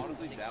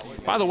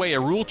 1-0. By the way, a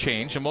rule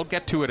change, and we'll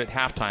get to it at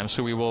halftime,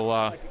 so we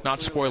will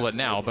not spoil it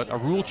now, but a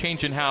rule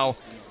change in how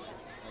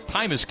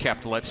time is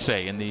kept, let's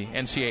say, in the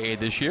NCAA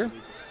this year.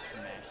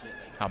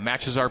 How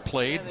matches are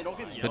played,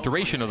 the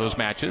duration of those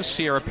matches.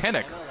 Sierra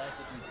Pennock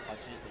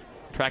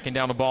tracking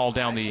down the ball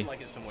down the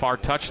far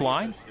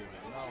touchline.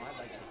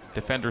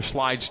 Defender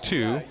slides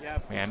 2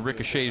 and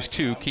ricochets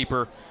 2.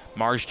 Keeper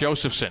Mars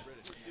Josephson.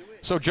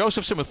 So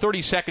Josephson with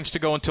 30 seconds to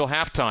go until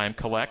halftime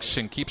collects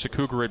and keeps a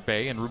Cougar at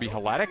bay, and Ruby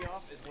Hladik.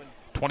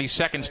 20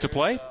 seconds to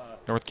play.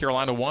 North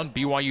Carolina 1,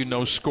 BYU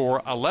no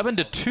score.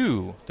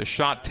 11-2 the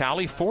shot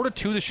tally,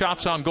 4-2 the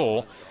shots on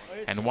goal,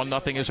 and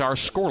 1-0 is our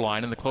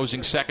scoreline in the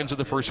closing seconds of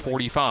the first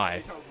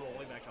 45.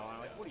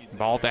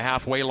 Ball at the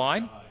halfway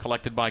line,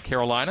 collected by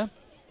Carolina.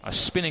 A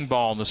spinning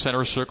ball in the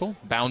center circle,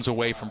 bounds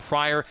away from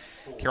Fryer.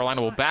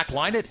 Carolina will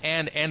backline it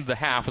and end the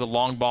half with a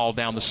long ball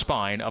down the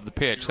spine of the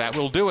pitch. That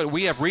will do it.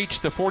 We have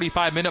reached the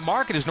 45-minute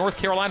mark. It is North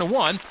Carolina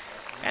 1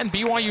 and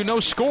BYU no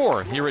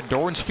score here at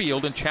Dorrance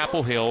Field in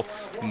Chapel Hill,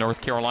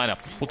 North Carolina.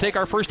 We'll take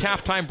our first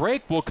halftime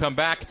break. We'll come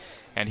back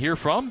and hear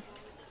from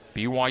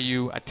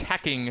BYU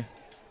attacking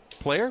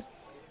player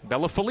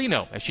Bella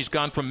Folino, as she's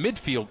gone from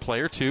midfield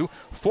player to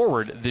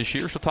forward this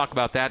year. She'll talk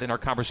about that in our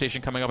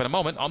conversation coming up in a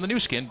moment on the new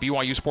skin,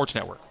 BYU Sports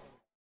Network.